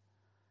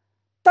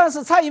但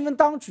是蔡英文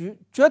当局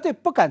绝对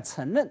不敢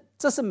承认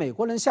这是美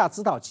国人下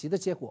指导棋的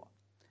结果，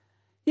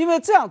因为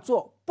这样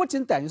做不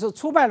仅等于是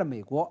出卖了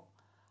美国，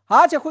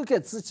而且会给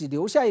自己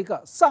留下一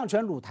个丧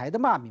权辱台的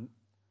骂名。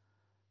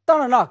当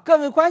然了，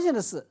更为关键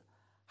的是，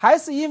还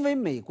是因为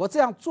美国这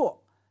样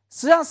做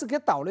实际上是给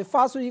岛内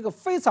发出一个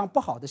非常不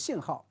好的信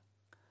号，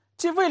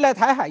即未来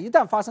台海一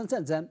旦发生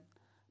战争，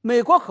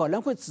美国可能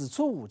会只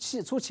出武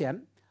器出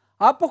钱，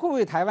而不会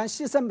为台湾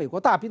牺牲美国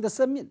大兵的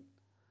生命。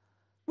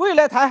未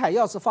来台海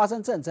要是发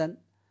生战争，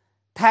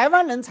台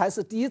湾人才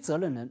是第一责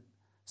任人，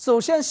首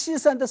先牺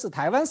牲的是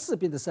台湾士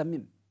兵的生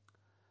命。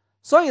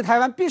所以台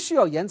湾必须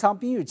要延长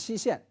兵役期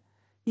限，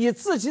以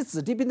自己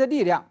子弟兵的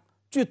力量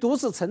去独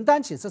自承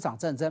担起这场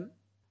战争。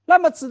那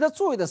么值得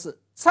注意的是，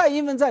蔡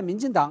英文在民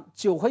进党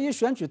9合1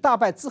选举大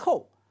败之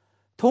后，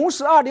同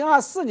时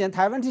2024年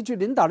台湾地区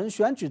领导人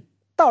选举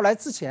到来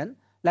之前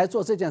来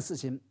做这件事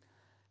情，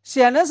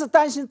显然是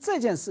担心这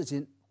件事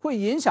情会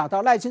影响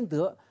到赖清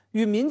德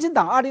与民进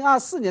党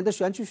2024年的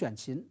选举选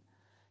情，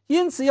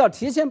因此要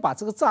提前把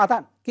这个炸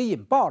弹给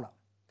引爆了。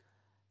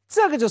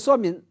这个就说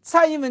明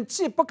蔡英文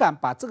既不敢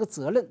把这个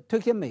责任推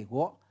给美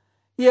国，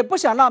也不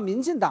想让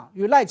民进党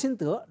与赖清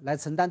德来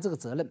承担这个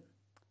责任。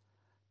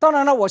当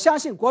然了，我相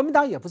信国民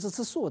党也不是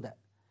吃素的，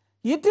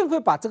一定会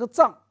把这个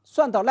账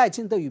算到赖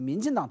清德与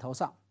民进党头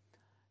上，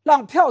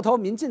让票投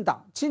民进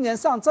党青年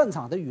上战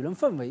场的舆论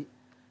氛围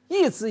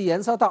一直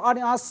延烧到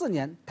2024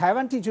年台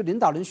湾地区领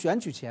导人选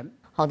举前。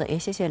好的，也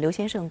谢谢刘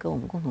先生跟我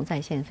们共同在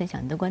线分享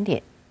您的观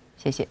点，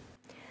谢谢。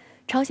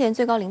朝鲜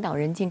最高领导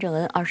人金正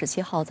恩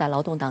27号在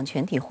劳动党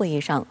全体会议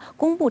上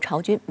公布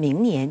朝军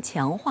明年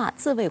强化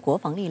自卫国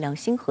防力量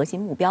新核心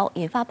目标，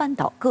引发半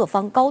岛各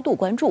方高度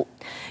关注。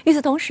与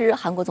此同时，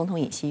韩国总统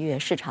尹锡悦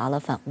视察了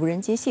反无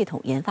人机系统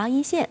研发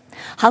一线，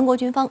韩国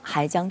军方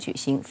还将举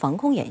行防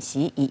空演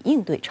习，以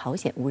应对朝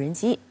鲜无人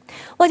机。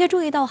外界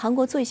注意到韩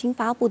国最新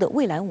发布的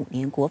未来5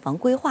年国防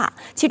规划，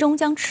其中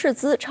将斥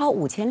资超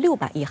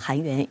5600亿韩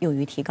元，用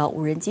于提高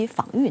无人机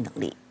防御能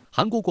力。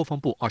韩国国防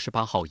部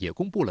28号也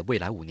公布了未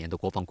来5年的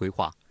国防规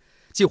划，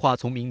计划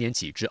从明年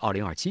起至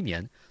2027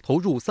年投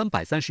入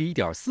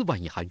331.4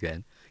万亿韩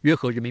元，约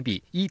合人民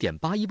币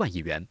1.81万亿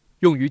元，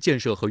用于建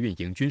设和运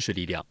营军事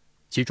力量。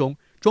其中，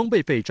装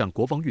备费占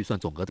国防预算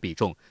总额的比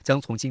重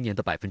将从今年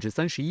的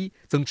31%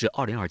增至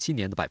2027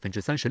年的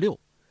36%。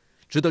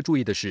值得注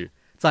意的是，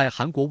在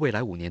韩国未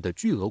来5年的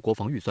巨额国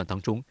防预算当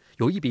中，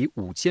有一笔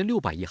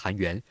5600亿韩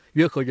元，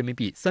约合人民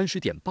币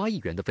30.8亿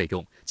元的费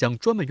用，将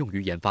专门用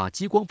于研发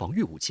激光防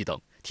御武器等，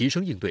提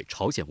升应对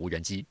朝鲜无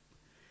人机。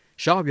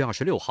12月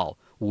26号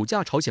，5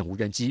架朝鲜无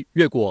人机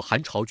越过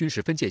韩朝军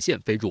事分界线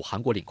飞入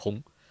韩国领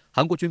空。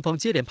韩国军方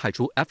接连派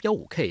出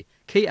F-15K、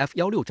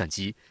KF-16战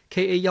机、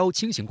KA-1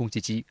轻型攻击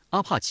机、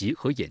阿帕奇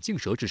和眼镜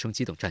蛇直升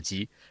机等战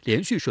机，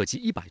连续射击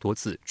100多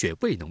次，却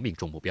未能命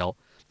中目标，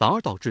反而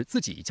导致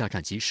自己一架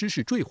战机失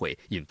事坠毁，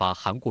引发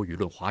韩国舆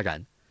论哗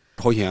然。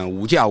朝鲜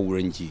5架无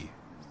人机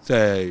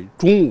在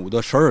中午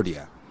的12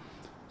点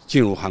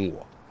进入韩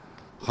国，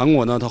韩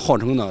国呢，它号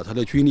称呢，它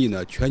的军力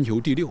呢全球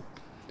第6，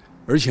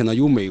而且呢，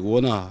有美国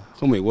呢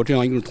和美国这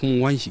样一个同盟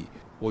关系。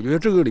我觉得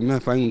这个里面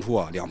反映出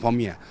2方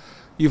面。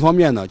一方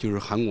面呢，就是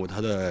韩国它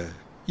的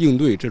应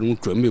对这种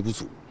准备不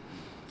足。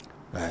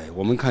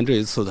我们看这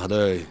一次它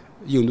的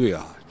应对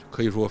啊，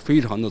可以说非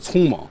常的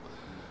匆忙，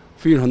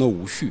非常的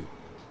无序。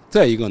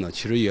再一个呢，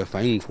其实也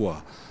反映出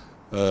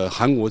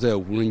韩国在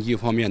无人机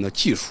方面的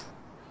技术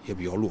也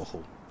比较落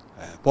后。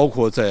包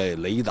括在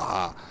雷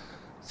达，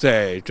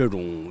在这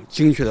种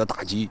精确的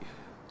打击。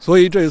所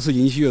以这一次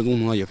尹锡悦总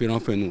统呢也非常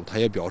愤怒，他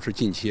也表示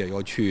近期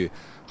要去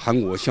韩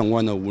国相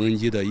关的无人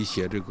机的一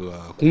些这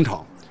个工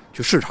厂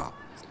去视察。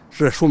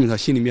这说明他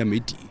心里面没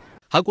底。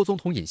韩国总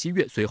统尹锡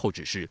悦随后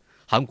指示，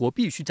韩国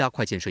必须加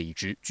快建设一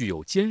支具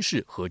有监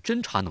视和侦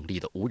察能力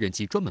的无人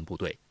机专门部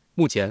队。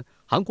目前，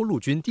韩国陆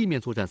军地面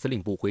作战司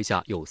令部麾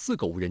下有4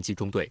个无人机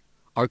中队，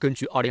而根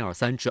据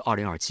2023至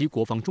2027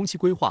国防中期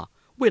规划，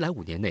未来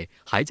5年内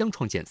还将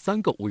创建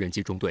3个无人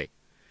机中队。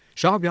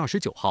12月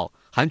29号，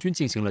韩军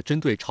进行了针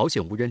对朝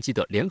鲜无人机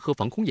的联合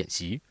防空演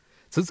习。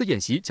此次演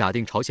习假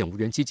定朝鲜无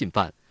人机进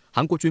犯，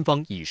韩国军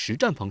方以实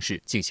战方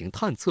式进行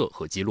探测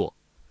和击落。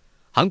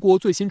韩国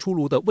最新出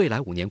炉的未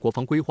来5年国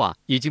防规划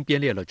已经编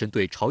列了针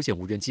对朝鲜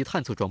无人机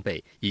探测装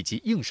备以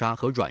及硬杀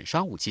和软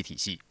杀武器体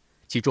系，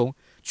其中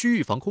区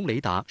域防空雷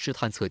达是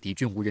探测敌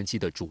军无人机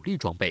的主力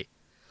装备。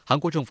韩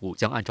国政府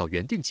将按照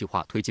原定计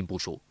划推进部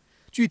署，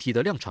具体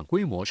的量产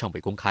规模尚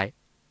未公开。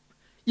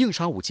硬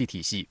杀武器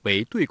体系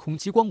为对空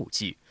激光武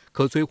器，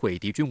可摧毁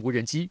敌军无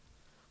人机。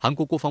韩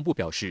国国防部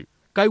表示，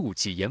该武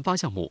器研发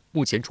项目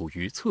目前处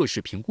于测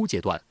试评估阶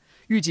段，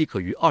预计可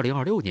于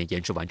2026年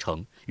研制完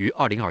成，于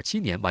2027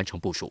年完成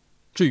部署。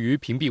至于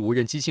屏蔽无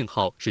人机信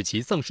号使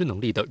其丧失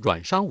能力的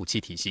软杀武器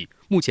体系，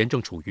目前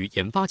正处于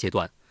研发阶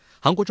段。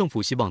韩国政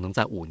府希望能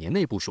在5年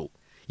内部署。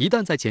一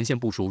旦在前线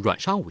部署软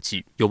杀武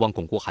器，有望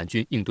巩固韩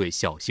军应对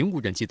小型无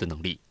人机的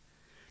能力。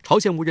朝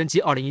鲜无人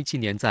机2017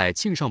年在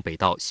庆尚北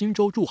道新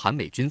州驻韩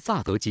美军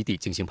萨德基地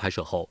进行拍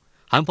摄后，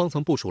韩方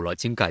曾部署了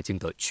经改进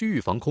的区域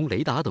防空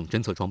雷达等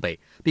侦测装备，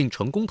并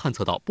成功探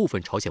测到部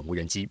分朝鲜无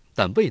人机，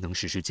但未能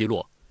实施击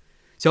落。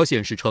消息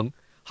人士称，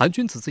韩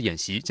军此次演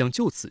习将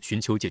就此寻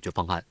求解决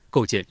方案，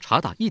构建察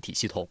打一体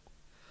系统。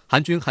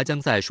韩军还将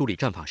在梳理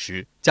战法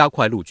时，加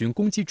快陆军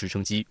攻击直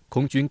升机、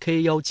空军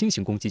KA-1轻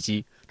型攻击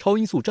机、超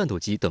音速战斗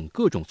机等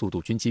各种速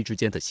度军机之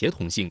间的协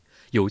同性，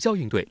有效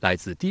应对来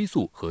自低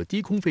速和低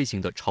空飞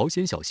行的朝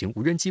鲜小型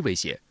无人机威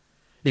胁。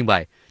另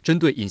外，针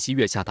对尹锡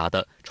悦下达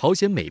的朝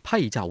鲜每派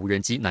1架无人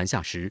机南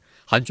下时，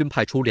韩军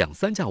派出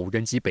2-3架无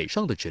人机北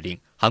上的指令，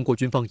韩国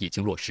军方已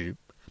经落实，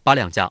把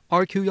2架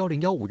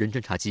RQ-101无人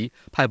侦察机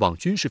派往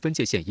军事分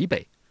界线以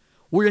北。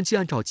无人机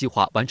按照计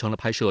划完成了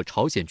拍摄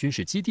朝鲜军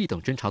事基地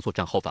等侦察作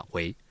战后返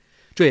回，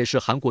这也是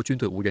韩国军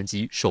队无人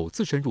机首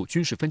次深入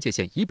军事分界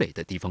线以北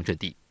的地方阵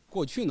地。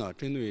过去呢，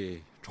针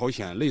对朝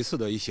鲜类似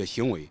的一些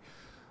行为，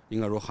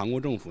应该说韩国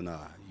政府呢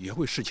也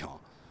会示强，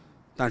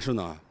但是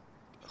呢，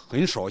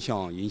很少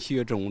像尹锡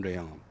悦政府这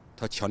样，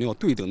他强调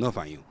对等的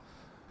反应。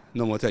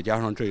那么再加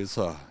上这一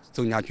次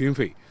增加军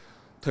费，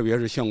特别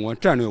是相关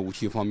战略武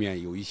器方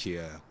面有一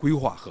些规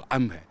划和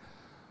安排，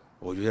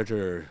我觉得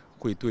这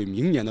会对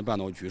明年的半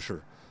岛局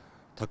势，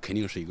它肯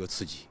定是一个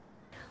刺激。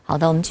好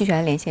的，我们继续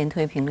来连线特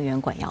约评论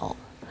员管瑶。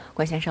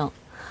管先生，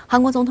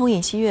韩国总统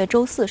尹锡悦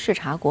周4视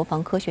察国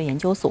防科学研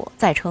究所，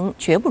再称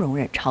绝不容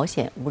忍朝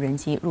鲜无人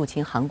机入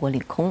侵韩国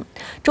领空。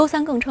周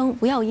3更称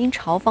不要因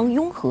朝方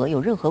拥核有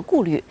任何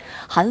顾虑，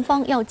韩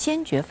方要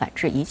坚决反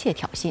制一切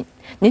挑衅。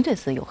您对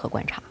此有何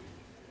观察？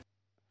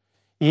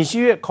尹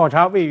锡悦考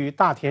察位于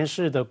大田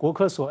市的国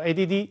科所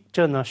ADD，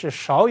 这呢是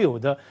少有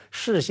的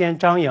事先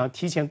张扬、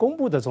提前公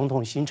布的总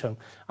统行程，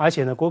而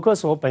且呢，国科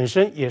所本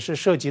身也是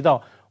涉及到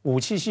武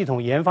器系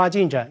统研发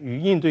进展与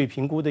应对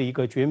评估的一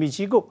个绝密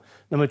机构。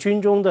那么，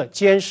军中的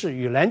监视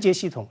与拦截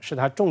系统是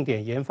他重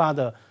点研发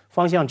的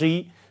方向之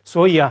一。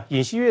所以啊，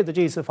尹锡悦的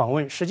这次访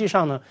问，实际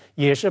上呢，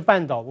也是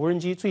半岛无人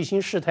机最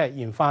新事态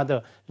引发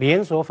的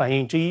连锁反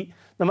应之一。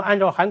那么，按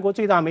照韩国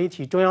最大媒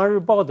体《中央日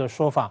报》的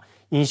说法，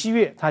尹锡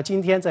悦他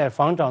今天在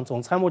防长、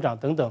总参谋长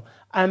等等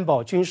安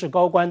保军事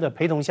高官的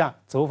陪同下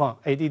走访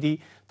ADD，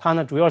 他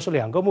呢主要是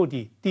2个目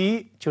的：第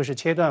一，就是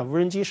切断无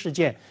人机事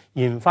件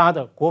引发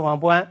的国防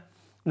不安；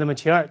那么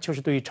其二，就是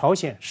对朝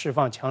鲜释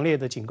放强烈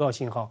的警告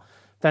信号。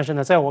但是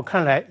呢，在我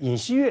看来，尹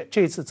锡悦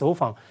这次走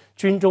访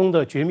军中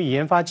的绝密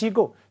研发机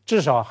构，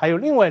至少还有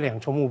另外2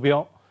重目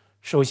标。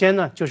首先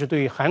呢，就是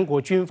对韩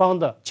国军方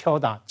的敲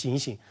打警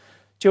醒。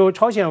就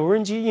朝鲜无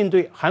人机应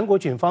对，韩国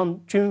军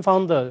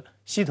方的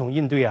系统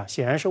应对啊，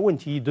显然是问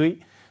题一堆。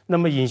那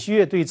么尹锡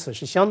悦对此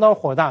是相当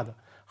火大的。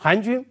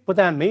韩军不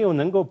但没有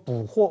能够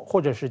捕获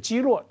或者是击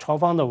落朝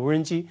方的无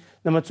人机，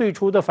那么最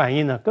初的反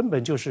应呢，根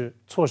本就是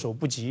措手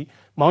不及，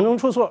忙中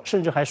出错，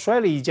甚至还摔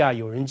了1架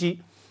有人机。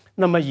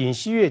那么尹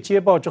锡悦接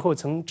报之后，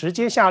曾直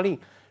接下令，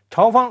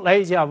朝方来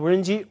1架无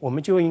人机，我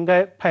们就应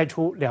该派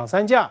出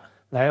2-3架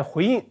来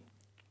回应。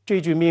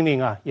这句命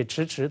令啊，也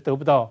迟迟得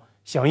不到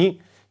响应。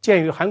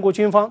鉴于韩国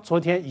军方昨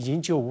天已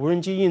经就无人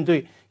机应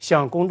对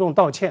向公众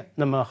道歉，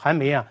那么韩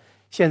媒啊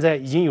现在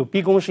已经有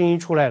逼宫声音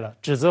出来了，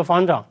指责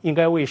防长应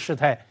该为事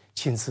态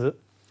请辞。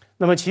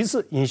那么其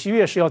次，尹锡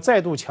悦是要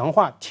再度强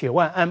化铁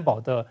腕安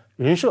保的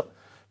人设。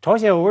朝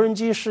鲜无人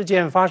机事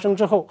件发生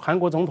之后，韩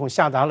国总统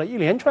下达了一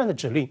连串的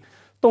指令，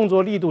动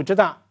作力度之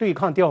大，对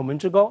抗调门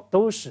之高，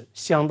都是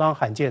相当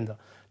罕见的。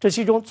这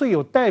其中最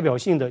有代表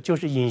性的就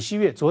是尹锡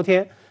悦昨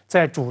天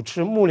在主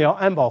持幕僚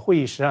安保会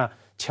议时啊，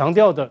强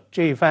调的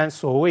这一番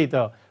所谓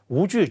的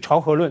无惧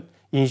朝核论。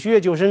尹锡悦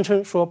就声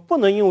称说，不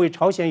能因为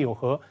朝鲜有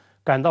核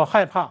感到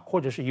害怕或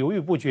者是犹豫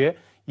不决，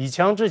以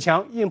强制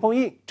强，硬碰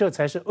硬，这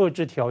才是遏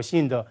制挑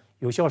衅的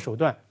有效手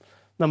段。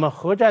那么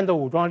核战斗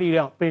武装力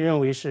量被认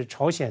为是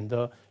朝鲜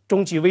的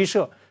终极威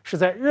慑，是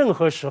在任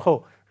何时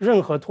候、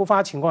任何突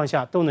发情况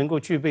下都能够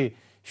具备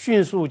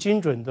迅速精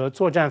准的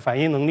作战反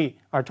应能力。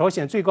而朝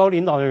鲜最高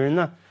领导的人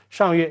呢，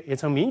上月也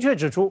曾明确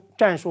指出，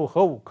战术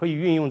核武可以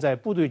运用在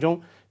部队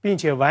中，并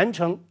且完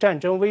成战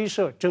争威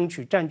慑、争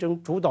取战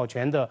争主导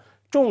权的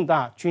重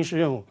大军事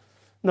任务。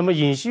那么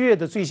尹锡悦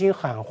的最新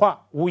喊话，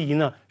无疑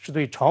呢是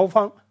对朝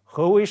方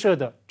核威慑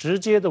的直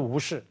接的无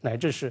视，乃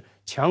至是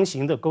强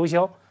行的勾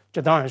销，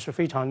这当然是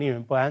非常令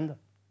人不安的。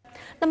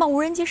那么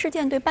无人机事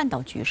件对半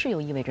岛局势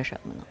又意味着什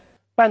么呢？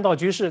半岛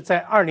局势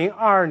在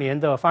2022年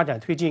的发展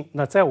推进，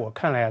那在我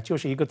看来啊，就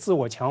是一个自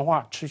我强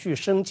化、持续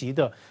升级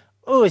的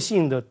恶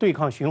性的对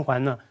抗循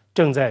环呢，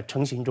正在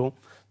成型中。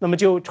那么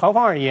就朝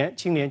方而言，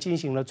今年进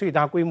行了最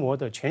大规模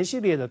的全系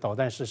列的导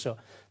弹试射。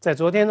在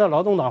昨天的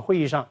劳动党会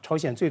议上，朝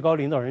鲜最高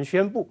领导人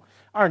宣布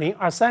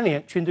，2023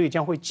年军队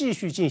将会继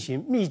续进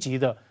行密集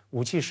的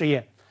武器试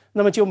验。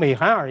那么就美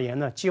韩而言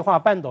呢，激化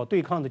半岛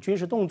对抗的军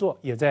事动作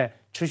也在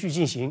持续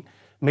进行。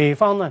美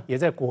方呢也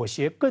在裹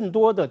挟更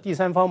多的第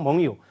三方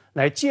盟友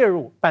来介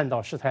入半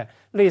岛事态，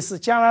类似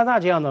加拿大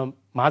这样的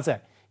马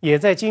仔，也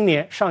在今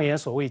年上演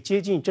所谓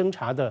接近侦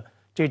察的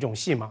这种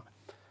戏码。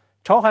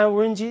朝韩无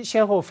人机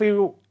先后飞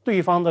入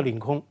对方的领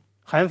空，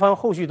韩方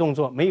后续动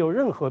作没有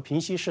任何平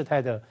息事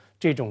态的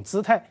这种姿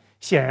态，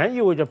显然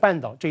意味着半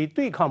岛这一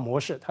对抗模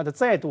式它的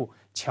再度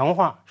强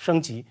化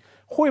升级，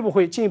会不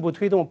会进一步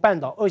推动半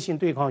岛恶性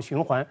对抗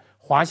循环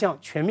滑向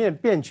全面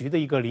变局的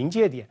一个临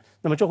界点？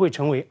那么这会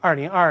成为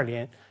2022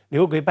年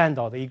留给半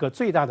岛的一个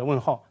最大的问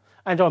号。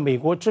按照美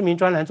国知名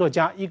专栏作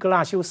家伊格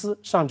纳修斯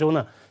上周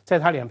呢，在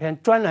他2篇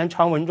专栏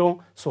长文中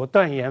所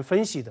断言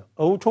分析的，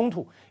俄乌冲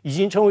突已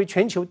经成为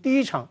全球第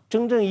一场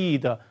真正意义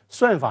的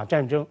算法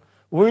战争，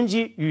无人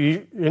机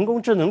与人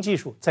工智能技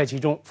术在其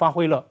中发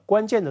挥了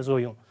关键的作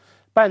用。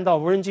半岛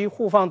无人机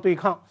互放对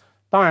抗，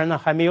当然呢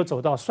还没有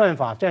走到算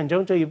法战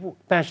争这一步，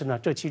但是呢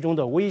这其中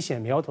的危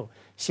险苗头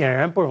显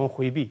然不容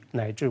回避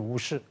乃至无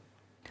视。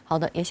好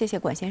的，也谢谢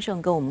管先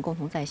生跟我们共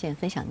同在线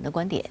分享您的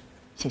观点，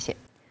谢谢。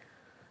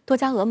多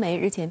家俄媒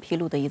日前披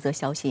露的一则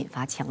消息引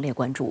发强烈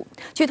关注。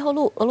据透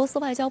露，俄罗斯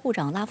外交部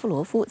长拉夫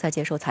罗夫在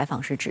接受采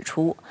访时指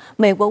出，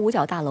美国五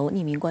角大楼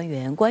匿名官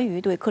员关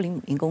于对克里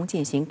姆林宫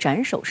进行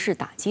斩首式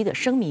打击的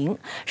声明，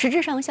实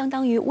质上相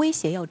当于威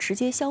胁要直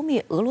接消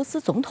灭俄罗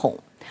斯总统。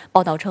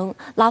报道称，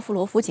拉夫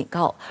罗夫警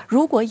告，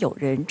如果有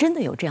人真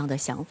的有这样的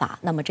想法，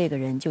那么这个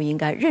人就应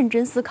该认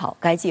真思考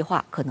该计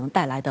划可能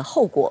带来的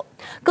后果。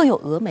更有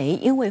俄媒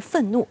因为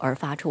愤怒而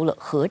发出了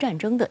核战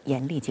争的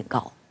严厉警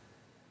告。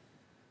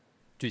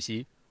据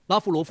悉，拉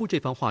夫罗夫这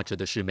番话指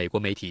的是美国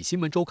媒体《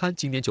新闻周刊》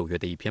今年9月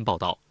的一篇报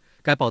道。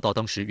该报道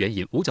当时援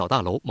引五角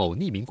大楼某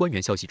匿名官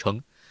员消息称，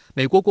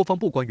美国国防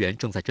部官员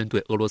正在针对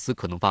俄罗斯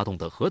可能发动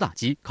的核打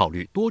击考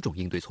虑多种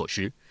应对措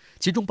施，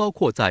其中包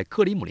括在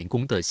克里姆林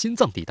宫的心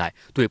脏地带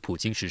对普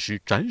京实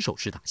施斩首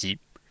式打击。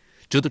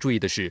值得注意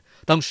的是，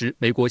当时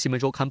美国《新闻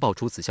周刊》爆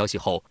出此消息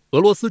后，俄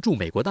罗斯驻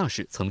美国大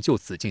使曾就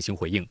此进行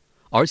回应。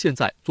而现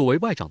在，作为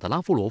外长的拉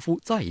夫罗夫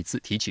再一次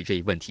提起这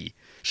一问题，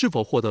是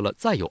否获得了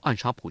再有暗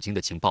杀普京的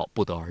情报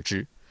不得而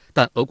知。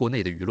但俄国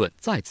内的舆论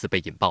再次被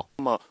引爆。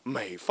那么，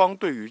美方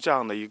对于这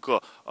样的一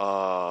个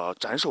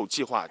斩首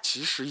计划，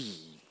其实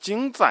已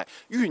经在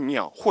酝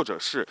酿或者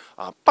是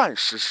半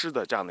实施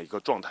的这样的一个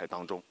状态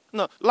当中。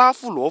那拉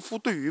夫罗夫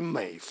对于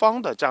美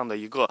方的这样的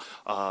一个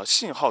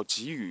信号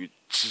给予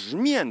直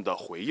面的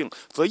回应，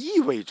则意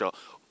味着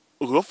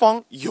俄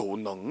方有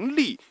能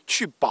力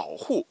去保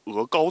护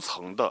俄高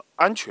层的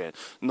安全，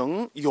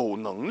有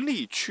能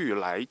力去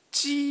来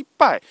击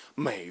败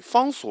美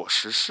方所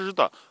实施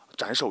的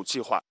斩首计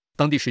划。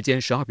当地时间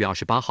12月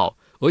28号，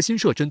俄新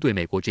社针对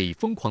美国这一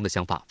疯狂的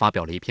想法发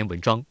表了一篇文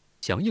章，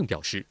强硬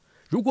表示，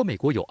如果美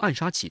国有暗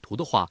杀企图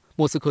的话，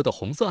莫斯科的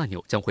红色按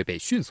钮将会被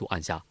迅速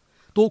按下。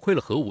多亏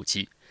了核武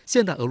器，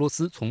现代俄罗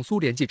斯从苏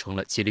联继承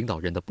了其领导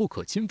人的不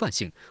可侵犯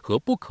性和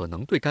不可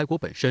能对该国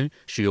本身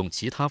使用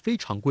其他非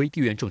常规地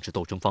缘政治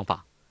斗争方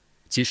法。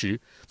其实，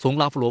从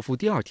拉夫罗夫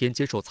第2天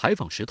接受采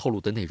访时透露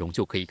的内容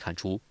就可以看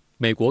出，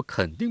美国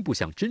肯定不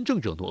想真正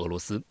惹怒俄罗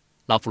斯。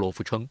拉夫罗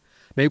夫称，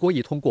美国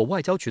已通过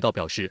外交渠道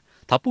表示，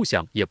他不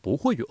想也不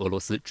会与俄罗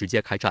斯直接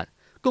开战，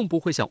更不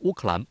会向乌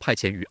克兰派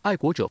遣与爱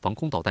国者防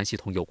空导弹系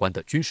统有关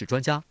的军事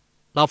专家。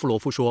拉夫罗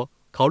夫说，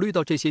考虑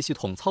到这些系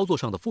统操作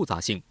上的复杂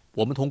性，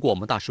我们通过我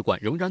们大使馆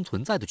仍然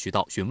存在的渠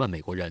道询问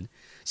美国人，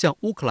向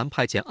乌克兰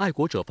派遣爱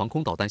国者防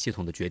空导弹系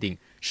统的决定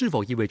是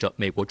否意味着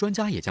美国专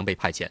家也将被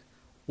派遣。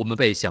我们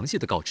被详细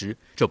的告知，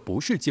这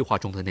不是计划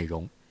中的内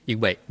容，因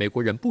为美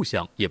国人不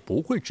想也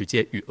不会直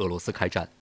接与俄罗斯开战。